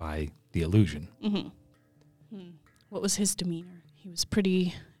hidden by the illusion. Mm-hmm. What was his demeanor? He was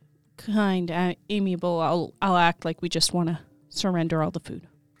pretty kind, amiable. I'll act like we just want to surrender all the food.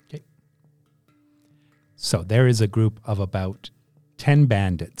 Okay. So there is a group of about 10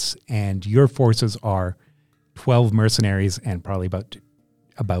 bandits, and your forces are 12 mercenaries and probably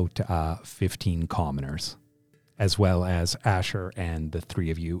about 15 commoners, as well as Asher and the three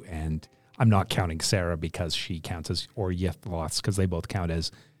of you. And I'm not counting Sarah because she counts as, or Yethlos, because they both count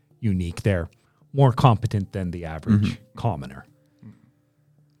as unique. They're more competent than the average commoner.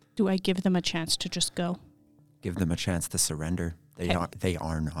 Do I give them a chance to just go? Give them a chance to surrender. They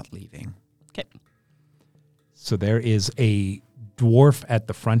are not leaving. Okay. So there is a dwarf at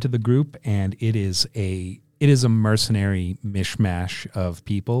the front of the group, and it is a mercenary mishmash of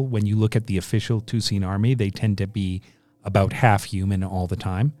people. When you look at the official Tuseen army, they tend to be about half human all the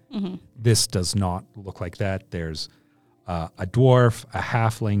time. Mm-hmm. This does not look like that. There's a dwarf, a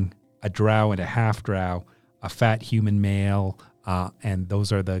halfling, a drow and a half-drow, a fat human male, and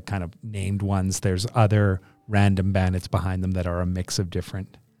those are the kind of named ones. There's other random bandits behind them that are a mix of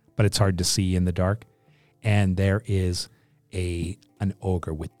different, but it's hard to see in the dark. And there is an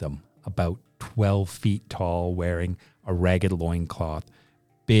ogre with them, about 12 feet tall, wearing a ragged loincloth,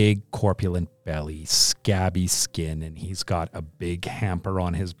 big corpulent belly, scabby skin, and he's got a big hamper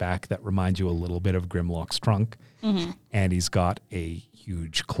on his back that reminds you a little bit of Grimlock's trunk. Mm-hmm. And he's got a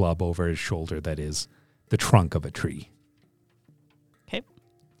huge club over his shoulder that is the trunk of a tree. Okay.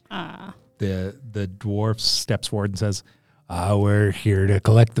 The dwarf steps forward and says, we're here to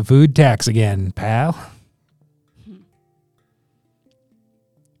collect the food tax again, pal.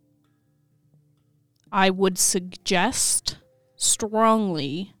 I would suggest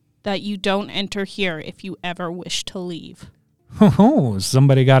strongly that you don't enter here if you ever wish to leave. Oh,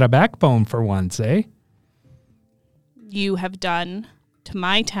 somebody got a backbone for once, eh? You have done to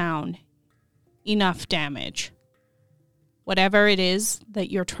my town enough damage. Whatever it is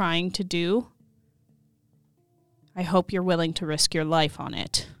that you're trying to do, I hope you're willing to risk your life on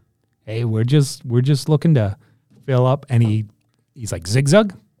it. Hey, we're just looking to fill up, and he's like,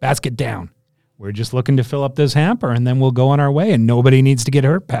 zigzag, basket down. We're just looking to fill up this hamper, and then we'll go on our way, and nobody needs to get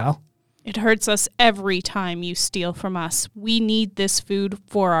hurt, pal. It hurts us every time you steal from us. We need this food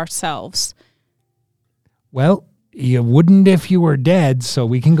for ourselves. Well, you wouldn't if you were dead, so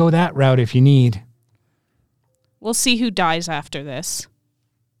we can go that route if you need. We'll see who dies after this.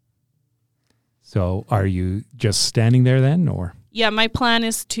 So are you just standing there then, or? Yeah, my plan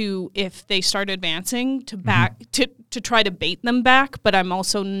is to, if they start advancing, to to try to bait them back, but I'm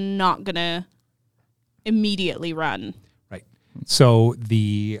also not going to immediately run. Right. So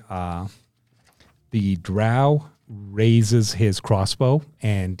the drow raises his crossbow,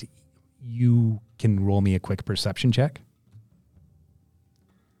 and you can roll me a quick perception check.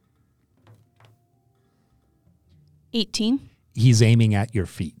 18. He's aiming at your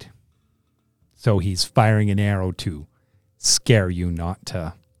feet. So he's firing an arrow to scare you, not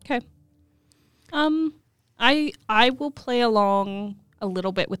to... Okay. I will play along a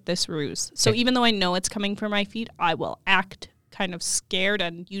little bit with this ruse. So even though I know it's coming for my feet, I will act kind of scared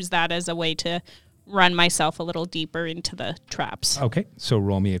and use that as a way to run myself a little deeper into the traps. Okay, so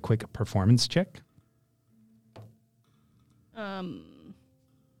roll me a quick performance check.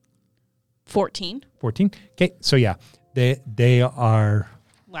 14. 14. Okay, so yeah, they are...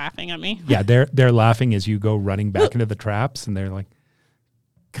 Laughing at me. Yeah, they're laughing as you go running back into the traps, and they're like,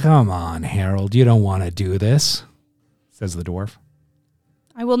 "Come on, Harold, you don't want to do this," says the dwarf.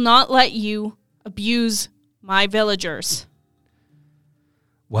 I will not let you abuse my villagers.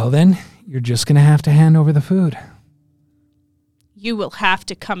 Well, then, you're just going to have to hand over the food. You will have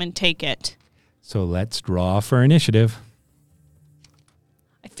to come and take it. So let's draw for initiative.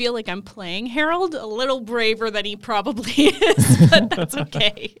 I feel like I'm playing Harold a little braver than he probably is, but that's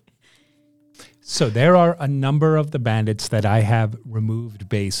okay. So there are a number of the bandits that I have removed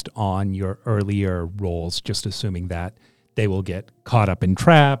based on your earlier rolls, just assuming that they will get caught up in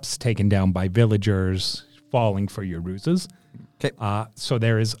traps, taken down by villagers, falling for your ruses. Okay. So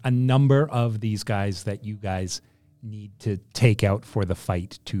there is a number of these guys that you guys need to take out for the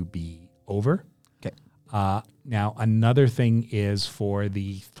fight to be over. Okay. Now, another thing is for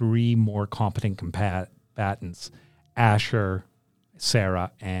the 3 more competent combatants, Asher,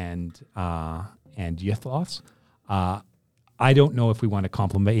 Sarah, and Yithlos. I don't know if we want to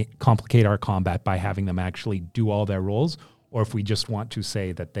complicate our combat by having them actually do all their roles, or if we just want to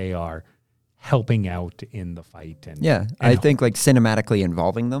say that they are helping out in the fight. I think like cinematically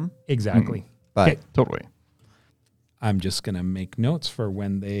involving them. Exactly. But Okay. Totally. I'm just going to make notes for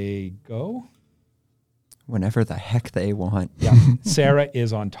when they go. whenever the heck they want. Yeah. Sarah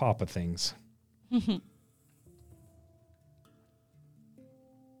is on top of things.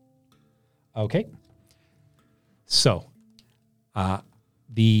 Okay. So,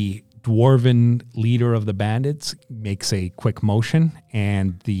 the dwarven leader of the bandits makes a quick motion,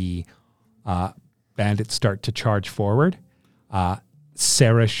 and the bandits start to charge forward.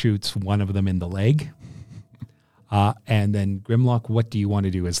 Sarah shoots one of them in the leg. And then, Grimlock, what do you want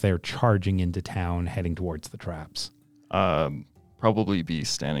to do as they're charging into town, heading towards the traps? Probably be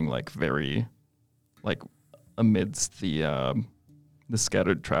standing very amidst the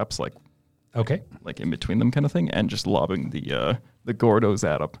scattered traps, Okay. in between them kind of thing, and just lobbing the Gordos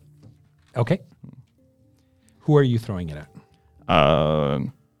at up. Okay. Who are you throwing it at?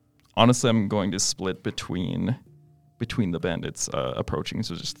 Honestly, I'm going to split between the bandits approaching,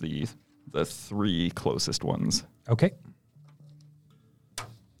 so just the 3 closest ones. Okay.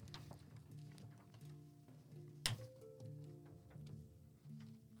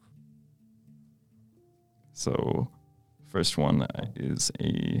 So first one is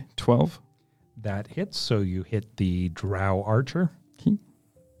a 12. That hits, so you hit the drow archer. Okay.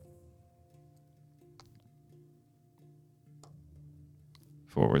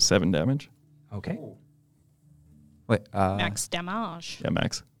 For 7 damage. Okay. Wait, Max damage. Yeah,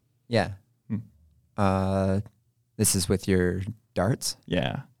 max. yeah. This is with your darts?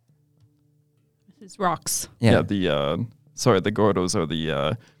 Yeah. This is rocks. Yeah. The Gordos are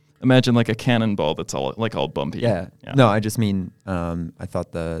the imagine a cannonball that's all bumpy. Yeah. No, I just mean I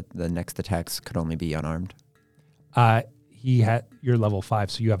thought the next attacks could only be unarmed. You're level 5,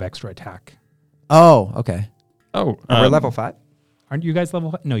 so you have extra attack. Oh, okay. Oh, We're level 5? Aren't you guys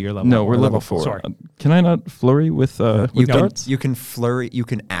level 5? No, you're level No, 4. we're level 4. Sorry. Can I not flurry with darts? You can flurry. You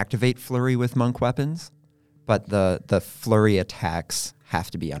can activate flurry with monk weapons, but the flurry attacks have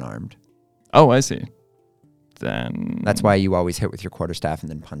to be unarmed. Oh, I see. Then That's why you always hit with your quarterstaff and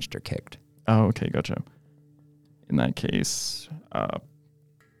then punched or kicked. Oh, okay, gotcha. In that case,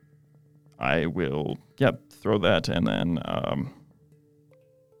 I will throw that, and then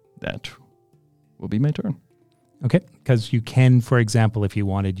that will be my turn. Okay, because you can, for example, if you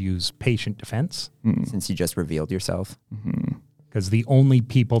wanted, use patient defense. Since you just revealed yourself. Because the only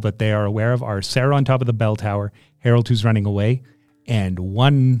people that they are aware of are Sarah on top of the bell tower, Harold who's running away, and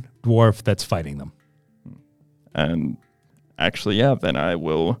one dwarf that's fighting them. And actually, then I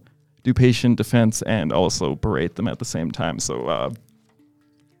will do patient defense and also berate them at the same time. So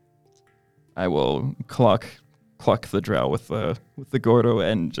I will clock pluck the drow with the Gordo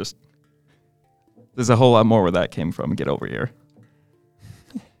and just. There's a whole lot more where that came from. Get over here.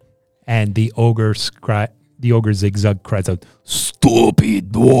 And the ogre Zigzag cries out,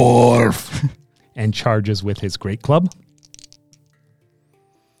 "Stupid dwarf!" and charges with his great club.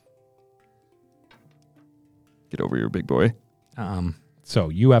 Get over here, big boy. So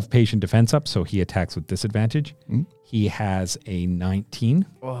you have patient defense up, so he attacks with disadvantage. Mm-hmm. He has a 19.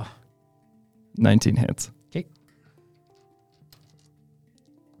 19 hits. Okay.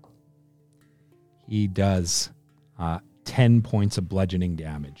 He does 10 points of bludgeoning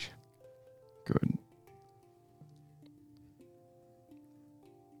damage. Good.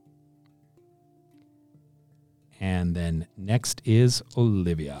 And then next is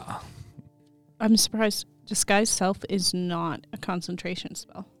Olivia. I'm surprised. Disguise self is not a concentration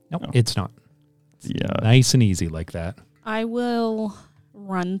spell. Nope, No. it's not. Yeah. Nice and easy like that. I will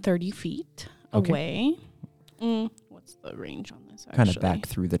run 30 feet Okay. away. What's the range on this? Kind of actually? back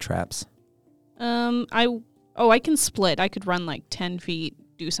through the traps. I can split. I could run like 10 feet,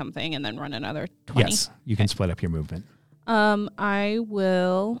 do something, and then run another 20. Yes, you can split up your movement. I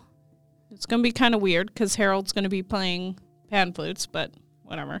will. It's going to be kind of weird because Harold's going to be playing pan flutes, but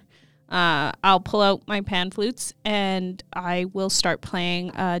whatever. I'll pull out my pan flutes and I will start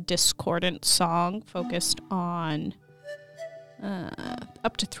playing a discordant song focused on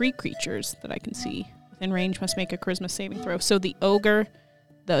up to 3 creatures that I can see within range must make a charisma saving throw. So the ogre,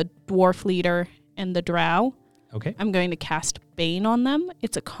 the dwarf leader, and the drow. Okay. I'm going to cast Bane on them.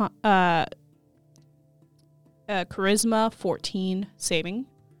 It's a charisma 14 saving.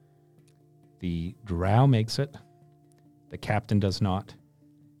 The drow makes it. The captain does not.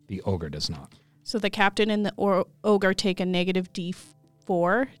 The ogre does not. So the captain and the ogre take a negative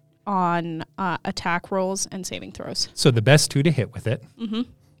D4 on attack rolls and saving throws. So the best 2 to hit with it. Mm-hmm.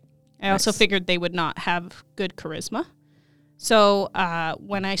 I also Nice. figured they would not have good charisma. So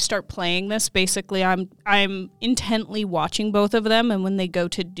when I start playing this, basically I'm intently watching both of them, and when they go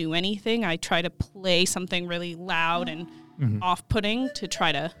to do anything, I try to play something really loud and off-putting to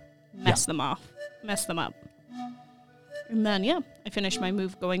try to mess them up. And then, I finish my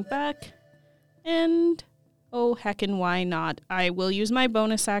move going back, and oh, heckin' why not? I will use my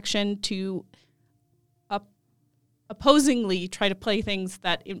bonus action to opposingly try to play things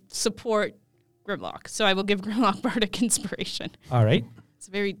that support Grimlock. So I will give Grimlock Bardic Inspiration. All right. It's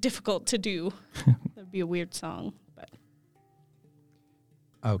very difficult to do. That'd be a weird song, but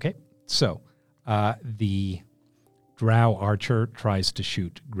Okay. So the drow archer tries to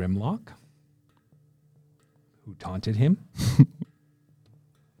shoot Grimlock, who taunted him.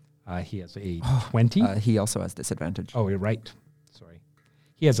 He has a 20. He also has disadvantage. Oh, you're right. Sorry.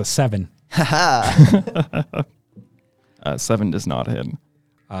 He has a 7. 7 does not hit.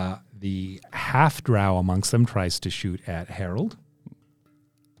 The half drow amongst them tries to shoot at Harold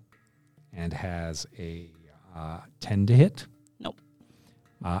and has a 10 to hit. nope.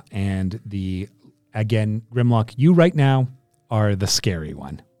 And again, Grimlock, you right now are the scary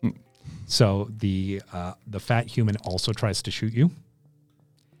one. So the fat human also tries to shoot you,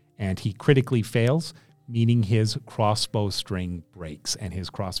 and he critically fails, meaning his crossbow string breaks, and his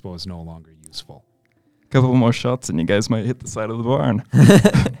crossbow is no longer useful. Couple more shots and you guys might hit the side of the barn.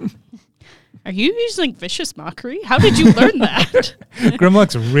 Are you using Vicious Mockery? How did you learn that?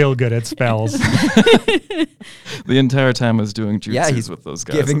 Grimlock's real good at spells. The entire time I was doing jutsus Yeah, he's with those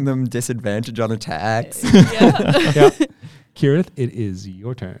guys. Giving them disadvantage on attacks. Yeah. Kirith, it is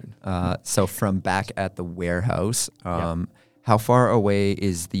your turn. So from back at the warehouse, Yeah. how far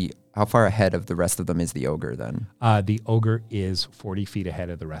ahead of the rest of them is the ogre then? The ogre is 40 feet ahead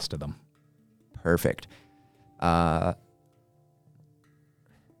of the rest of them. Perfect.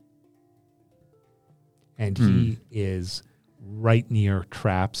 And he is right near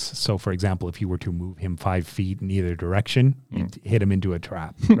traps. So, for example, if you were to move him 5 feet in either direction, you'd hit him into a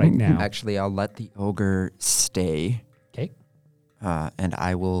trap right now. Actually, I'll let the ogre stay. Okay. And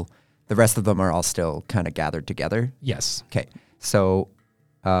I will... The rest of them are all still kind of gathered together. Yes. Okay. So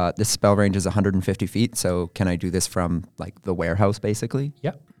this spell range is 150 feet. So can I do this from like the warehouse basically?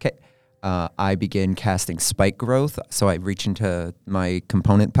 Yep. Okay. I begin casting Spike Growth. So I reach into my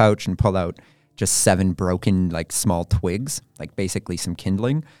component pouch and pull out just 7 broken like small twigs, like basically some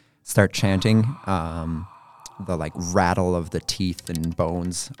kindling. Start chanting the like rattle of the teeth and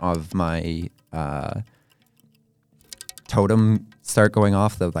bones of my totem start going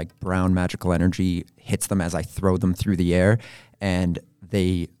off. The like brown magical energy hits them as I throw them through the air, and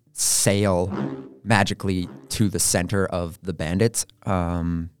they sail magically to the center of the bandits,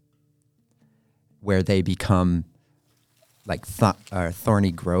 where they become like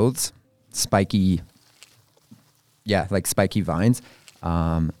thorny growths, spiky Yeah, like spiky vines.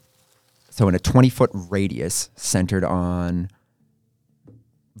 So in a 20-foot radius centered on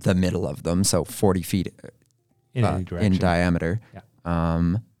the middle of them, so 40 feet In any direction. in diameter.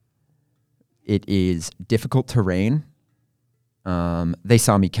 Yeah. It is difficult terrain. They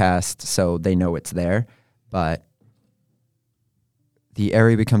saw me cast, so they know it's there, but the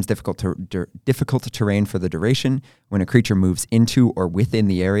area becomes difficult terrain for the duration. When a creature moves into or within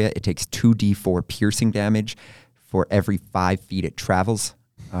the area, it takes 2d4 piercing damage for every 5 feet it travels.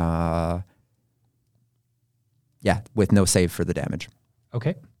 With no save for the damage.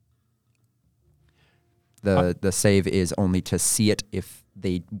 Okay. The save is only to see it if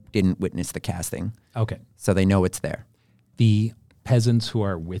they didn't witness the casting. Okay. So they know it's there. The peasants who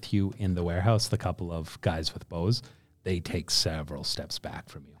are with you in the warehouse, the couple of guys with bows, they take several steps back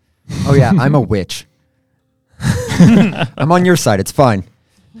from you. Oh yeah, I'm a witch. I'm on your side. It's fine.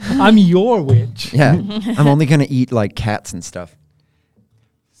 I'm your witch. Yeah, I'm only gonna eat like cats and stuff.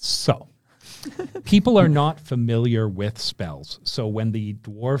 So, people are not familiar with spells. So when the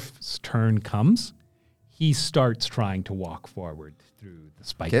dwarf's turn comes, he starts trying to walk forward through the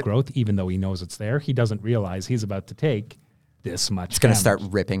spike Okay. growth, even though he knows it's there. He doesn't realize he's about to take this much It's gonna damage. start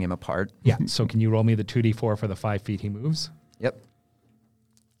ripping him apart. Yeah, so can you roll me the 2d4 for the 5 feet he moves? Yep.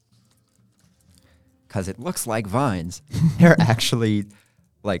 Because it looks like vines. They're actually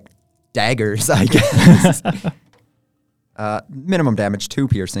like daggers, I guess. Minimum damage, 2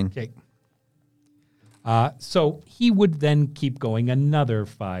 piercing. Okay. So he would then keep going another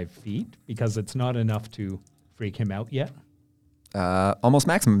 5 feet because it's not enough to freak him out yet. Almost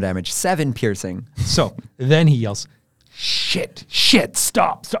maximum damage, 7 piercing. So then he yells, shit,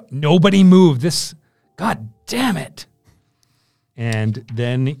 stop. Nobody move. This, God damn it. And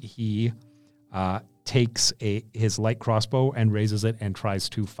then he takes his light crossbow and raises it and tries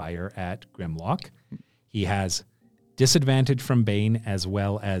to fire at Grimlock. He has disadvantage from Bane as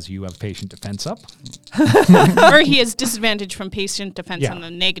well as you have patient defense up. Or he has disadvantage from patient defense Yeah. on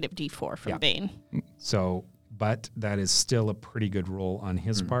a negative D4 from Yeah. Bane. So, but that is still a pretty good roll on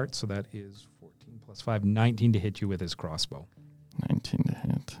his part. So that is 14 plus 5, 19 to hit you with his crossbow. 19 to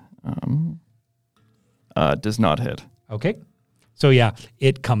hit. Does not hit. Okay. So yeah,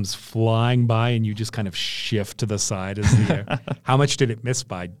 it comes flying by and you just kind of shift to the side as the How much did it miss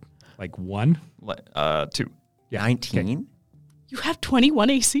by? Like 1? 2. Yeah. 19? You have 21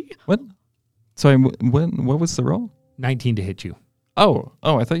 AC? What? Sorry, what was the roll? 19 to hit you. Oh,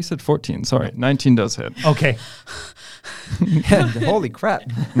 I thought you said 14. Sorry, 19 does hit. Okay. Holy crap.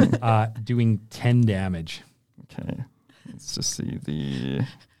 Doing 10 damage. Okay, let's just see the...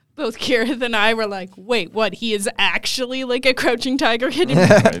 Both Kirith and I were like, wait, what? He is actually like a crouching tiger hitting?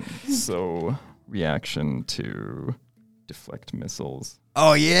 Right, so reaction to deflect missiles.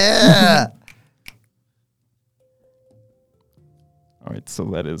 Oh, yeah. All right, so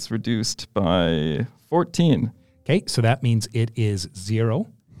that is reduced by 14. Okay, so that means it is 0,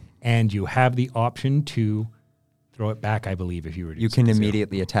 and you have the option to throw it back, I believe, if you reduce You can it to 0.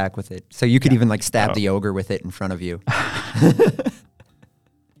 immediately attack with it. So you could even like stab Oh. the ogre with it in front of you.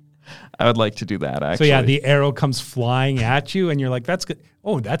 I would like to do that, So actually. yeah, the arrow comes flying at you, and you're like, "That's good.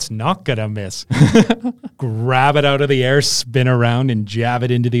 Oh, that's not gonna miss." Grab it out of the air, spin around, and jab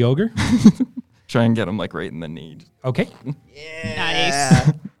it into the ogre. Try and get him like right in the knee. Okay.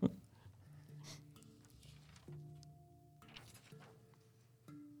 Nice.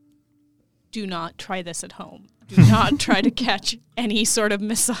 Do not try this at home. Do not try to catch any sort of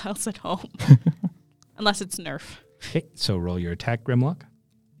missiles at home. Unless it's Nerf. Okay. So roll your attack, Grimlock.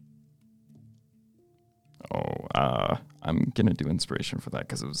 Oh, I'm going to do inspiration for that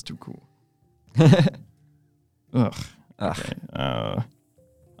because it was too cool. Ugh. Okay.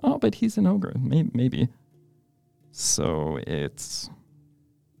 But he's an ogre. Maybe. So it's...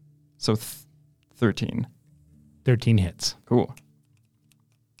 13. 13 hits. Cool.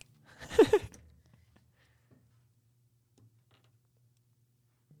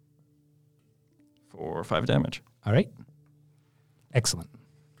 For 5 damage. All right. Excellent.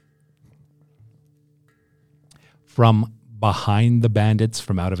 From behind the bandits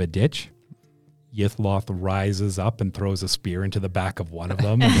from out of a ditch, Yithloth rises up and throws a spear into the back of one of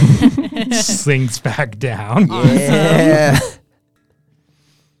them and then sinks back down. Yeah.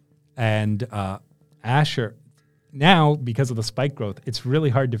 And Asher, now, because of the spike growth, it's really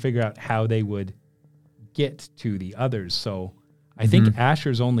hard to figure out how they would get to the others. So I think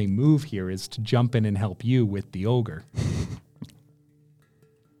Asher's only move here is to jump in and help you with the ogre.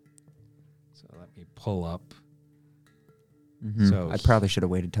 So let me pull up. So I probably should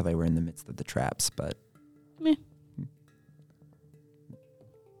have waited till they were in the midst of the traps, but Meh.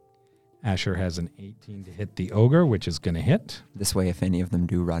 Asher has an 18 to hit the ogre, which is going to hit. This way, if any of them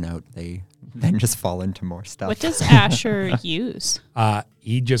do run out, they then just fall into more stuff. What does Asher use?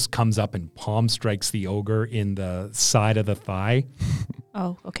 He just comes up and palm strikes the ogre in the side of the thigh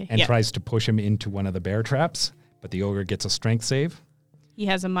Oh, okay. and Yeah. tries to push him into one of the bear traps, but the ogre gets a strength save. He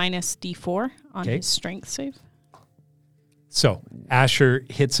has a minus D4 on Okay. his strength save. So Asher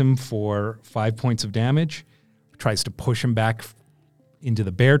hits him for 5 points of damage, tries to push him back into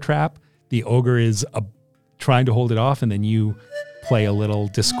the bear trap. The ogre is trying to hold it off, and then you play a little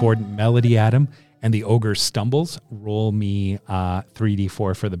discordant melody at him, and the ogre stumbles. Roll me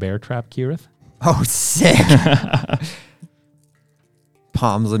 3d4 for the bear trap, Kirith. Oh, sick.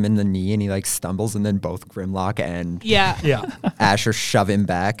 Palms him in the knee, and he like stumbles, and then both Grimlock and Yeah. Yeah. Asher shove him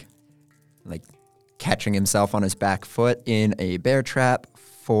back, like catching himself on his back foot in a bear trap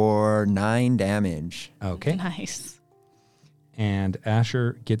for 9 damage. Okay. Nice. And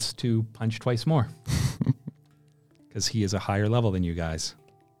Asher gets to punch twice more because he is a higher level than you guys.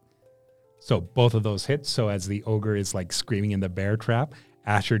 So both of those hits. So as the ogre is like screaming in the bear trap,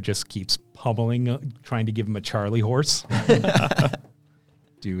 Asher just keeps pummeling, trying to give him a Charlie horse.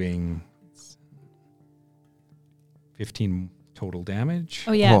 Doing 15 total damage.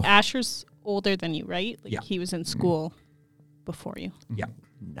 Oh, yeah. Oh. Asher's older than you, right? Like Yeah. he was in school before you. Yeah.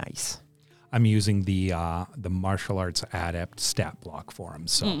 Nice. I'm using the martial arts adept stat block for him.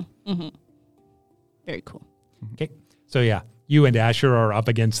 So, Very cool. okay. So yeah, you and Asher are up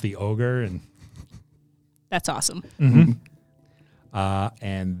against the ogre, and That's awesome.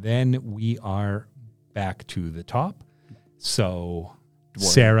 and then we are back to the top. So Dwarf.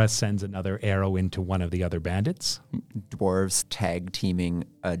 Sarah sends another arrow into one of the other bandits. Dwarves tag teaming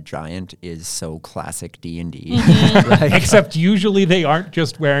a giant is so classic D&D. Right? Except usually they aren't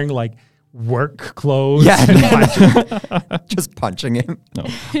just wearing like work clothes. Yeah. and punching. Just punching him. No,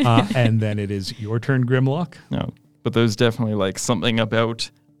 And then it is your turn, Grimlock. no. But there's definitely like something about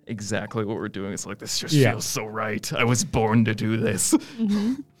exactly what we're doing. It's like, this just Yeah. feels so right. I was born to do this.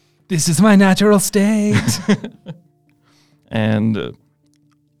 This is my natural state. And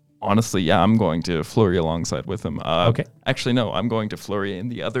honestly, yeah, I'm going to flurry alongside with him. Okay. Actually, no, I'm going to flurry in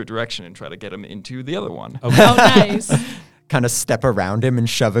the other direction and try to get him into the other one. Okay. Oh, nice. Kind of step around him and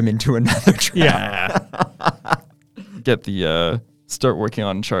shove him into another trap. Yeah. Get the start working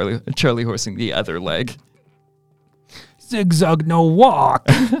on Charlie horsing the other leg. Zigzag, no walk.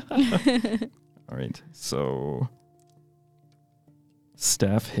 All right, so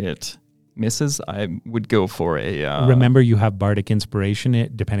staff hit misses. I would go for a. Remember, you have bardic inspiration,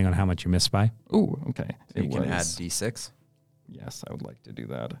 depending on how much you miss by, Ooh, okay. So you can add D6. Yes, I would like to do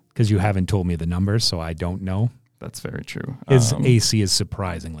that. because you haven't told me the numbers, so I don't know. That's very true. His AC is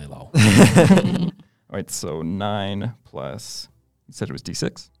surprisingly low. All right, so 9 plus. You said it was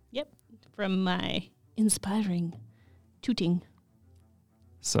D6. Yep. From my inspiring tooting.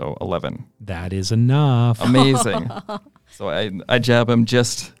 So 11. That is enough. Amazing. So I jab him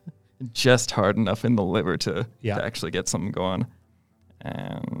just hard enough in the liver to actually get something going.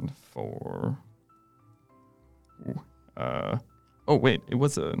 And for oh wait, it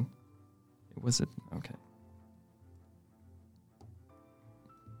was okay.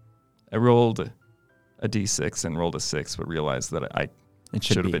 I rolled a D6 and rolled a 6, but realized that I It should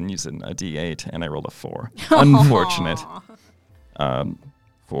should have be. been using a D8, and I rolled a 4. Unfortunate.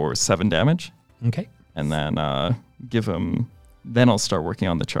 For 7 damage. Okay. And then give him. Then I'll start working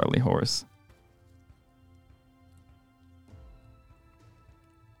on the Charlie horse.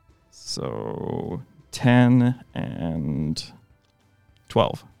 So 10 and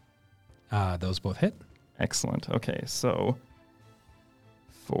 12. Those both hit. Excellent. Okay, so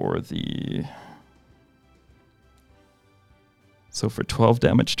for 12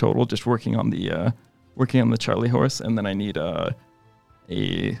 damage total, just working on the Charlie horse, and then I need a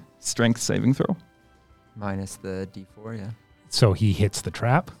strength saving throw. Minus the D4, yeah. So he hits the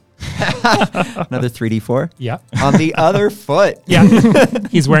trap. Another 3D4. Yeah. On the other foot. Yeah.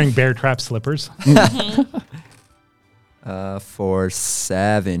 He's wearing bear trap slippers. For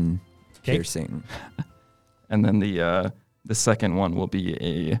 7 Okay. piercing. And then the second one will be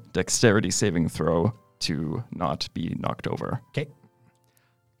a dexterity saving throw to not be knocked over. Okay.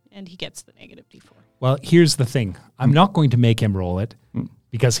 And he gets the negative D4. Well, here's the thing. I'm not going to make him roll it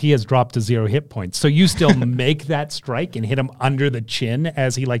because he has dropped to 0 hit points. So you still make that strike and hit him under the chin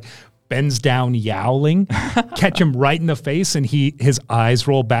as he like bends down yowling, catch him right in the face, and his eyes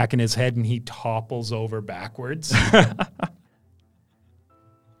roll back in his head and he topples over backwards.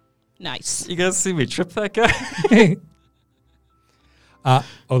 Nice. You guys see me trip that guy?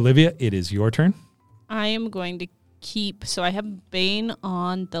 Olivia, it is your turn. I am going to So I have Bane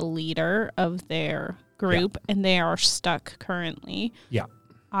on the leader of their group, and they are stuck currently. Yeah.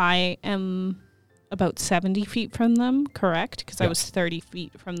 I am about 70 feet from them, correct? Because I was 30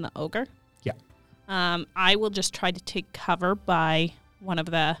 feet from the ogre. Yeah. I will just try to take cover by one of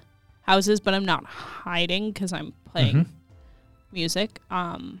the houses, but I'm not hiding because I'm playing music.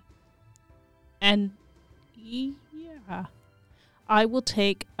 And yeah, I will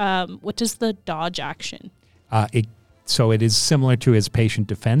take, what is the dodge action? So it is similar to his patient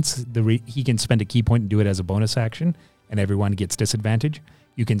defense. He can spend a key point and do it as a bonus action, and everyone gets disadvantage.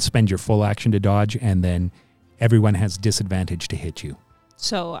 You can spend your full action to dodge, and then everyone has disadvantage to hit you.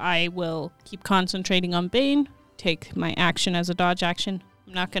 So I will keep concentrating on Bane, take my action as a dodge action.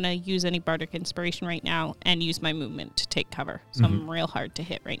 I'm not going to use any Bardic Inspiration right now and use my movement to take cover. So I'm real hard to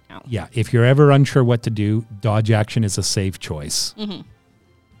hit right now. Yeah, if you're ever unsure what to do, dodge action is a safe choice.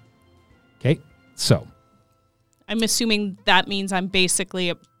 Okay, so. I'm assuming that means I'm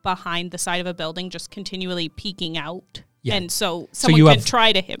basically behind the side of a building, just continually peeking out. Yeah. And so someone can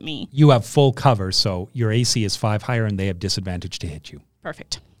try to hit me. You have full cover, so your AC is 5 higher and they have disadvantage to hit you.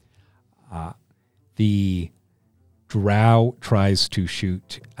 Perfect. The drow tries to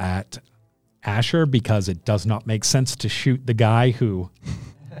shoot at Asher because it does not make sense to shoot the guy who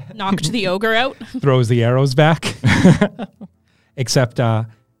knocked the ogre out, throws the arrows back. Except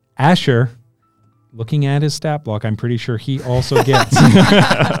Asher, looking at his stat block, I'm pretty sure he also gets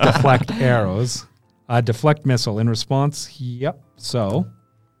deflect arrows. Deflect missile in response. Yep. So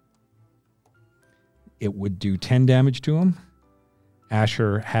it would do 10 damage to him.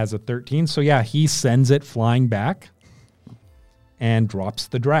 Asher has a 13. So yeah, he sends it flying back and drops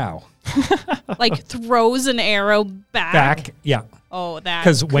the drow. Like throws an arrow back? Back, yeah. Oh, that's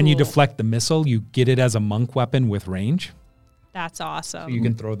Because when you cool. deflect the missile, you get it as a monk weapon with range. That's awesome. So you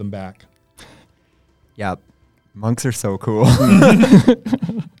can throw them back. Yeah, monks are so cool.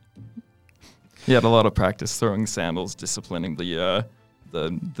 He had a lot of practice throwing sandals, disciplining the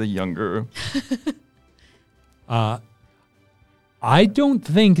younger. I don't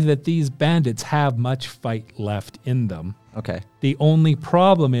think that these bandits have much fight left in them. Okay. The only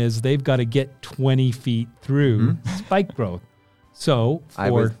problem is they've got to get 20 feet through spike growth. So I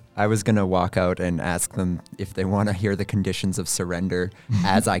was going to walk out and ask them if they want to hear the conditions of surrender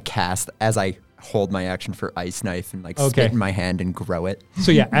as I hold my action for ice knife and spit in my hand and grow it.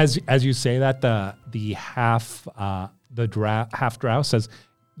 So yeah, as you say that, the half drow says,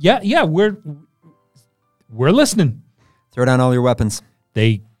 yeah, we're listening. Throw down all your weapons.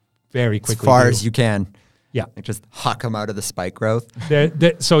 They very quickly as far do. as you can. Yeah, and just huck them out of the spike growth.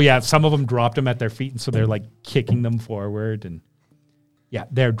 So yeah, some of them dropped them at their feet, and so they're like kicking them forward, and yeah,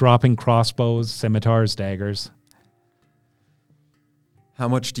 they're dropping crossbows, scimitars, daggers. How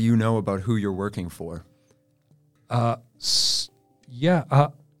much do you know about who you're working for? So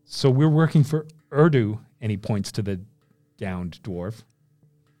we're working for Urdu, and he points to the downed dwarf.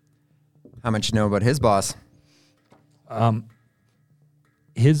 How much you know about his boss?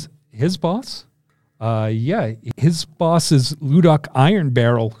 His boss? His boss is Ludok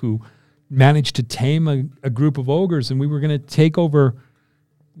Ironbarrel, who managed to tame a group of ogres, and we were going to take over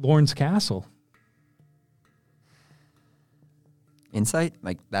Lorne's castle. Insight?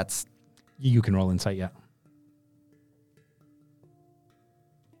 That's... You can roll insight, yeah.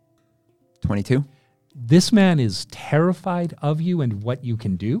 22? This man is terrified of you and what you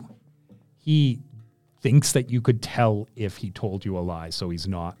can do. He thinks that you could tell if he told you a lie, so he's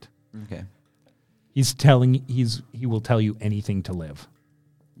not. Okay. He will tell you anything to live.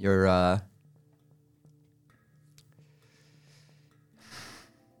 Your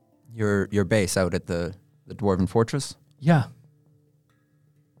base out at the Dwarven Fortress? Yeah.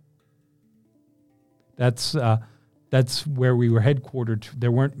 That's where we were headquartered.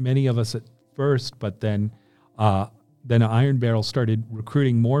 There weren't many of us at first, but then Iron Barrel started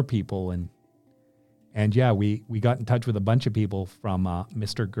recruiting more people, and yeah, we got in touch with a bunch of people from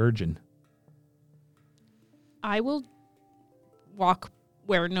Mr. Gurgen. I will walk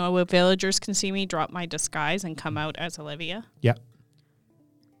where no villagers can see me, drop my disguise, and come out as Olivia. Yeah.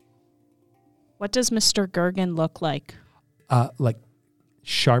 What does Mr. Gurgen look like? Like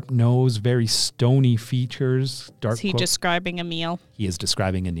sharp nose, very stony features, dark. Is he describing a meal? He is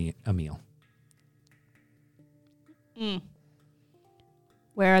describing a meal.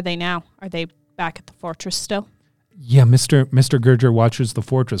 Where are they now? Are they back at the fortress still? Yeah, Mr. Gurger watches the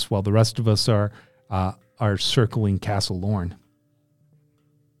fortress while the rest of us are circling Castle Lorne.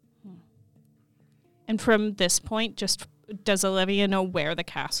 And from this point, does Olivia know where the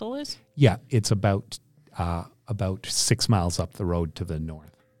castle is? Yeah, it's about 6 miles up the road to the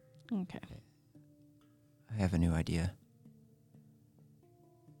north. Okay. I have a new idea.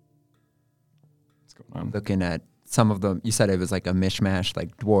 What's going on? Looking at some of them, you said it was like a mishmash,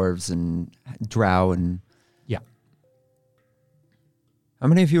 like dwarves and drow and... Yeah. How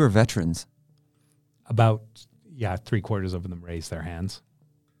many of you are veterans? About, 3/4 of them raise their hands.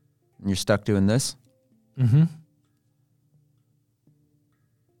 And you're stuck doing this? Mm-hmm.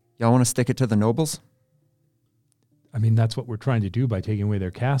 Y'all want to stick it to the nobles? I mean, that's what we're trying to do by taking away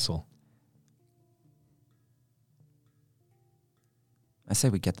their castle. I say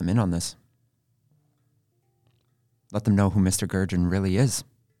we get them in on this. Let them know who Mr. Gurgen really is.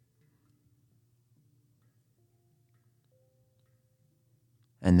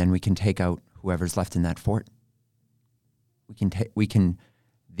 And then we can take out whoever's left in that fort.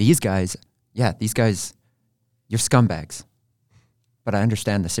 These guys, you're scumbags. But I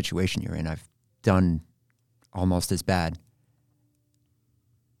understand the situation you're in. I've done almost as bad.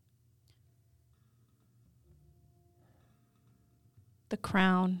 The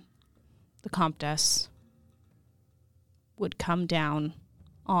crown, the Comtesse, would come down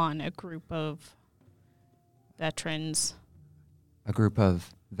on a group of veterans. A group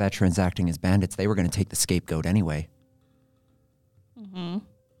of veterans acting as bandits, they were going to take the scapegoat anyway. Mm-hmm.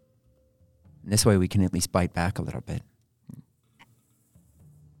 And this way we can at least bite back a little bit.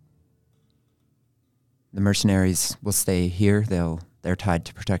 The mercenaries will stay here. They're tied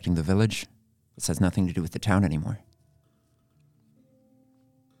to protecting the village. This has nothing to do with the town anymore.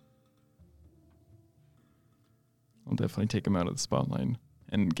 I'll definitely take them out of the spotlight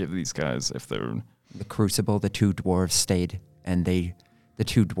and give these guys, if they're... The Crucible, the two dwarves stayed, and the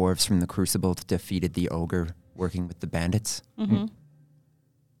two dwarves from the Crucible defeated the ogre working with the bandits. Mm-hmm.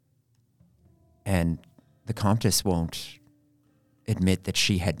 And the Comtesse won't admit that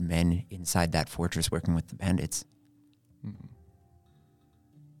she had men inside that fortress working with the bandits. Mm-hmm.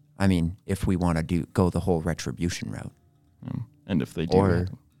 I mean, if we want to go the whole retribution route. And if they do...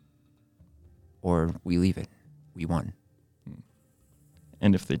 Or we leave it. We won.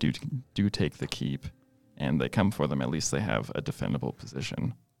 And if they do take the keep and they come for them, at least they have a defendable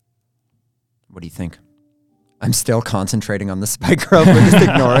position. What do you think? I'm still concentrating on the spike growth. We're just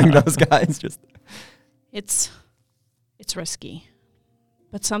ignoring those guys. It's risky,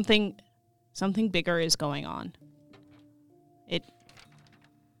 but something bigger is going on.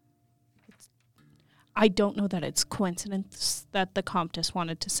 I don't know that it's coincidence that the Comtesse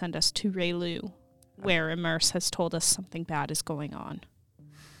wanted to send us to Raylu, where Immerse has told us something bad is going on.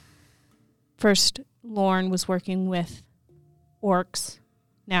 First, Lorne was working with orcs.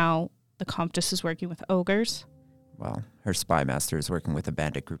 Now the Comtesse is working with ogres. Well, her spy master is working with a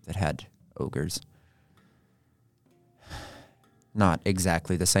bandit group that had ogres. Not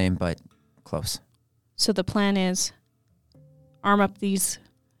exactly the same, but close. So the plan is arm up these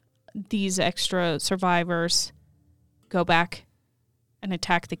extra survivors, go back and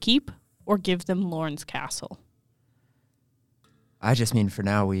attack the keep, or give them Lorne's castle. I just mean for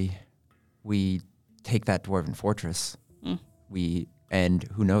now we take that dwarven fortress. And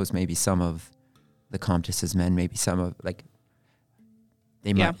who knows, maybe some of the Comtesse's men, maybe some of might,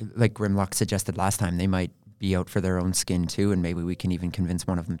 like Grimlock suggested last time, they might be out for their own skin too, and maybe we can even convince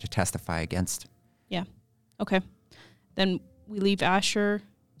one of them to testify against. Yeah. Okay. Then we leave Asher,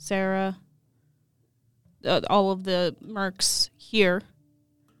 Sarah, all of the mercs here.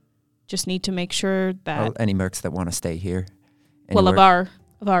 Just need to make sure that any mercs that want to stay here. Well, of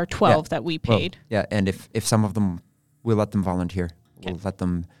our 12 that we paid. Well, yeah, and if some of them, we'll let them volunteer. Okay. We'll let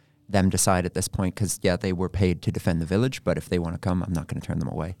them decide at this point, because they were paid to defend the village, but if they want to come, I'm not going to turn them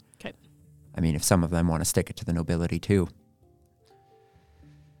away. Okay. I mean, if some of them want to stick it to the nobility too.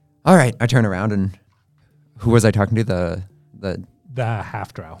 All right, I turn around, and who was I talking to? The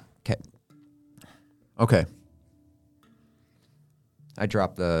half-drow. Okay. I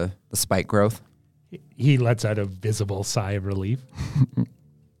drop the spike growth. He lets out a visible sigh of relief.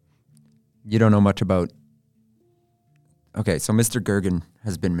 You don't know much about... Okay, so Mr. Gurgen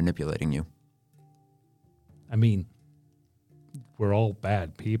has been manipulating you. I mean, we're all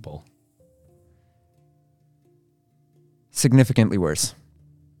bad people. Significantly worse.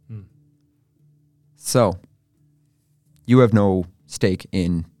 So, you have no stake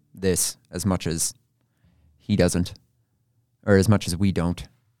in this as much as he doesn't, or as much as we don't.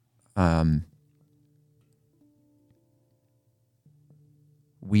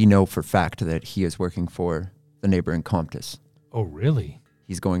 We know for fact that he is working for the neighboring Comtesse. Oh, really?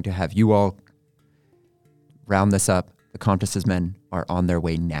 He's going to have you all round this up. The Comtesse's men are on their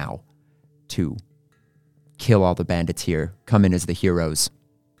way now to kill all the bandits here, come in as the heroes,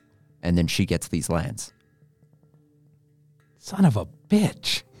 and then she gets these lands. Son of a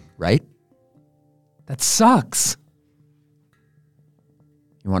bitch. Right? That sucks.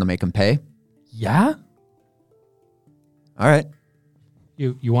 You want to make them pay? Yeah? All right.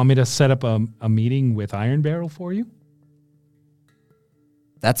 You want me to set up a meeting with Iron Barrel for you?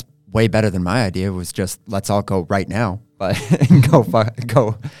 That's way better than my idea. It was just, let's all go right now, but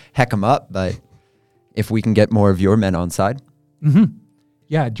go heck them up. But if we can get more of your men on side. Mm-hmm.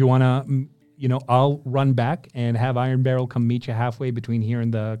 Yeah, do you want to, I'll run back and have Iron Barrel come meet you halfway between here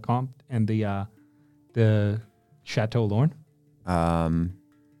and the comp and the Chateau Lorne?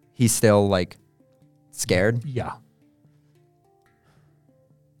 He's still like scared. Yeah.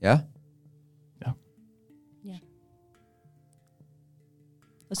 Yeah.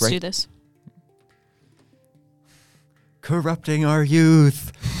 Let's Great. do this. Corrupting our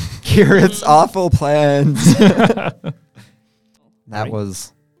youth. Kirith's awful plans. That Right.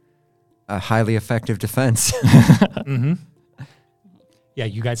 was a highly effective defense. Mm-hmm. Yeah,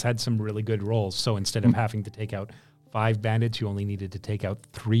 you guys had some really good rolls. So instead of having to take out 5 bandits, you only needed to take out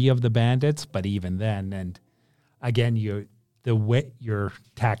 3 of the bandits. But even then, and again, your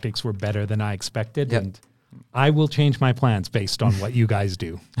tactics were better than I expected. Yep. And I will change my plans based on what you guys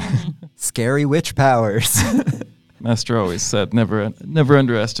do. Scary witch powers. Master always said, never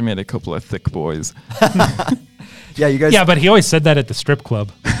underestimate a couple of thick boys. Yeah, you guys. Yeah, but he always said that at the strip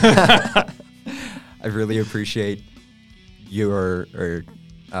club. I really appreciate your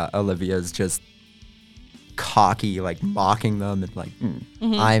Olivia's just cocky, like mocking them and like,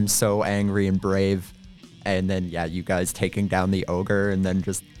 I'm so angry and brave. And then, yeah, you guys taking down the ogre. And then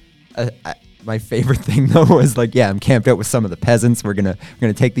just my favorite thing, though, was like, yeah, I'm camped out with some of the peasants. We're gonna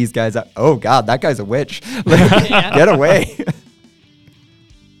take these guys out. Oh, God, that guy's a witch. Like, get away.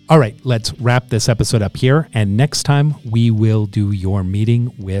 All right, let's wrap this episode up here. And next time, we will do your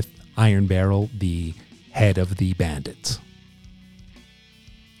meeting with Iron Barrel, the head of the bandits.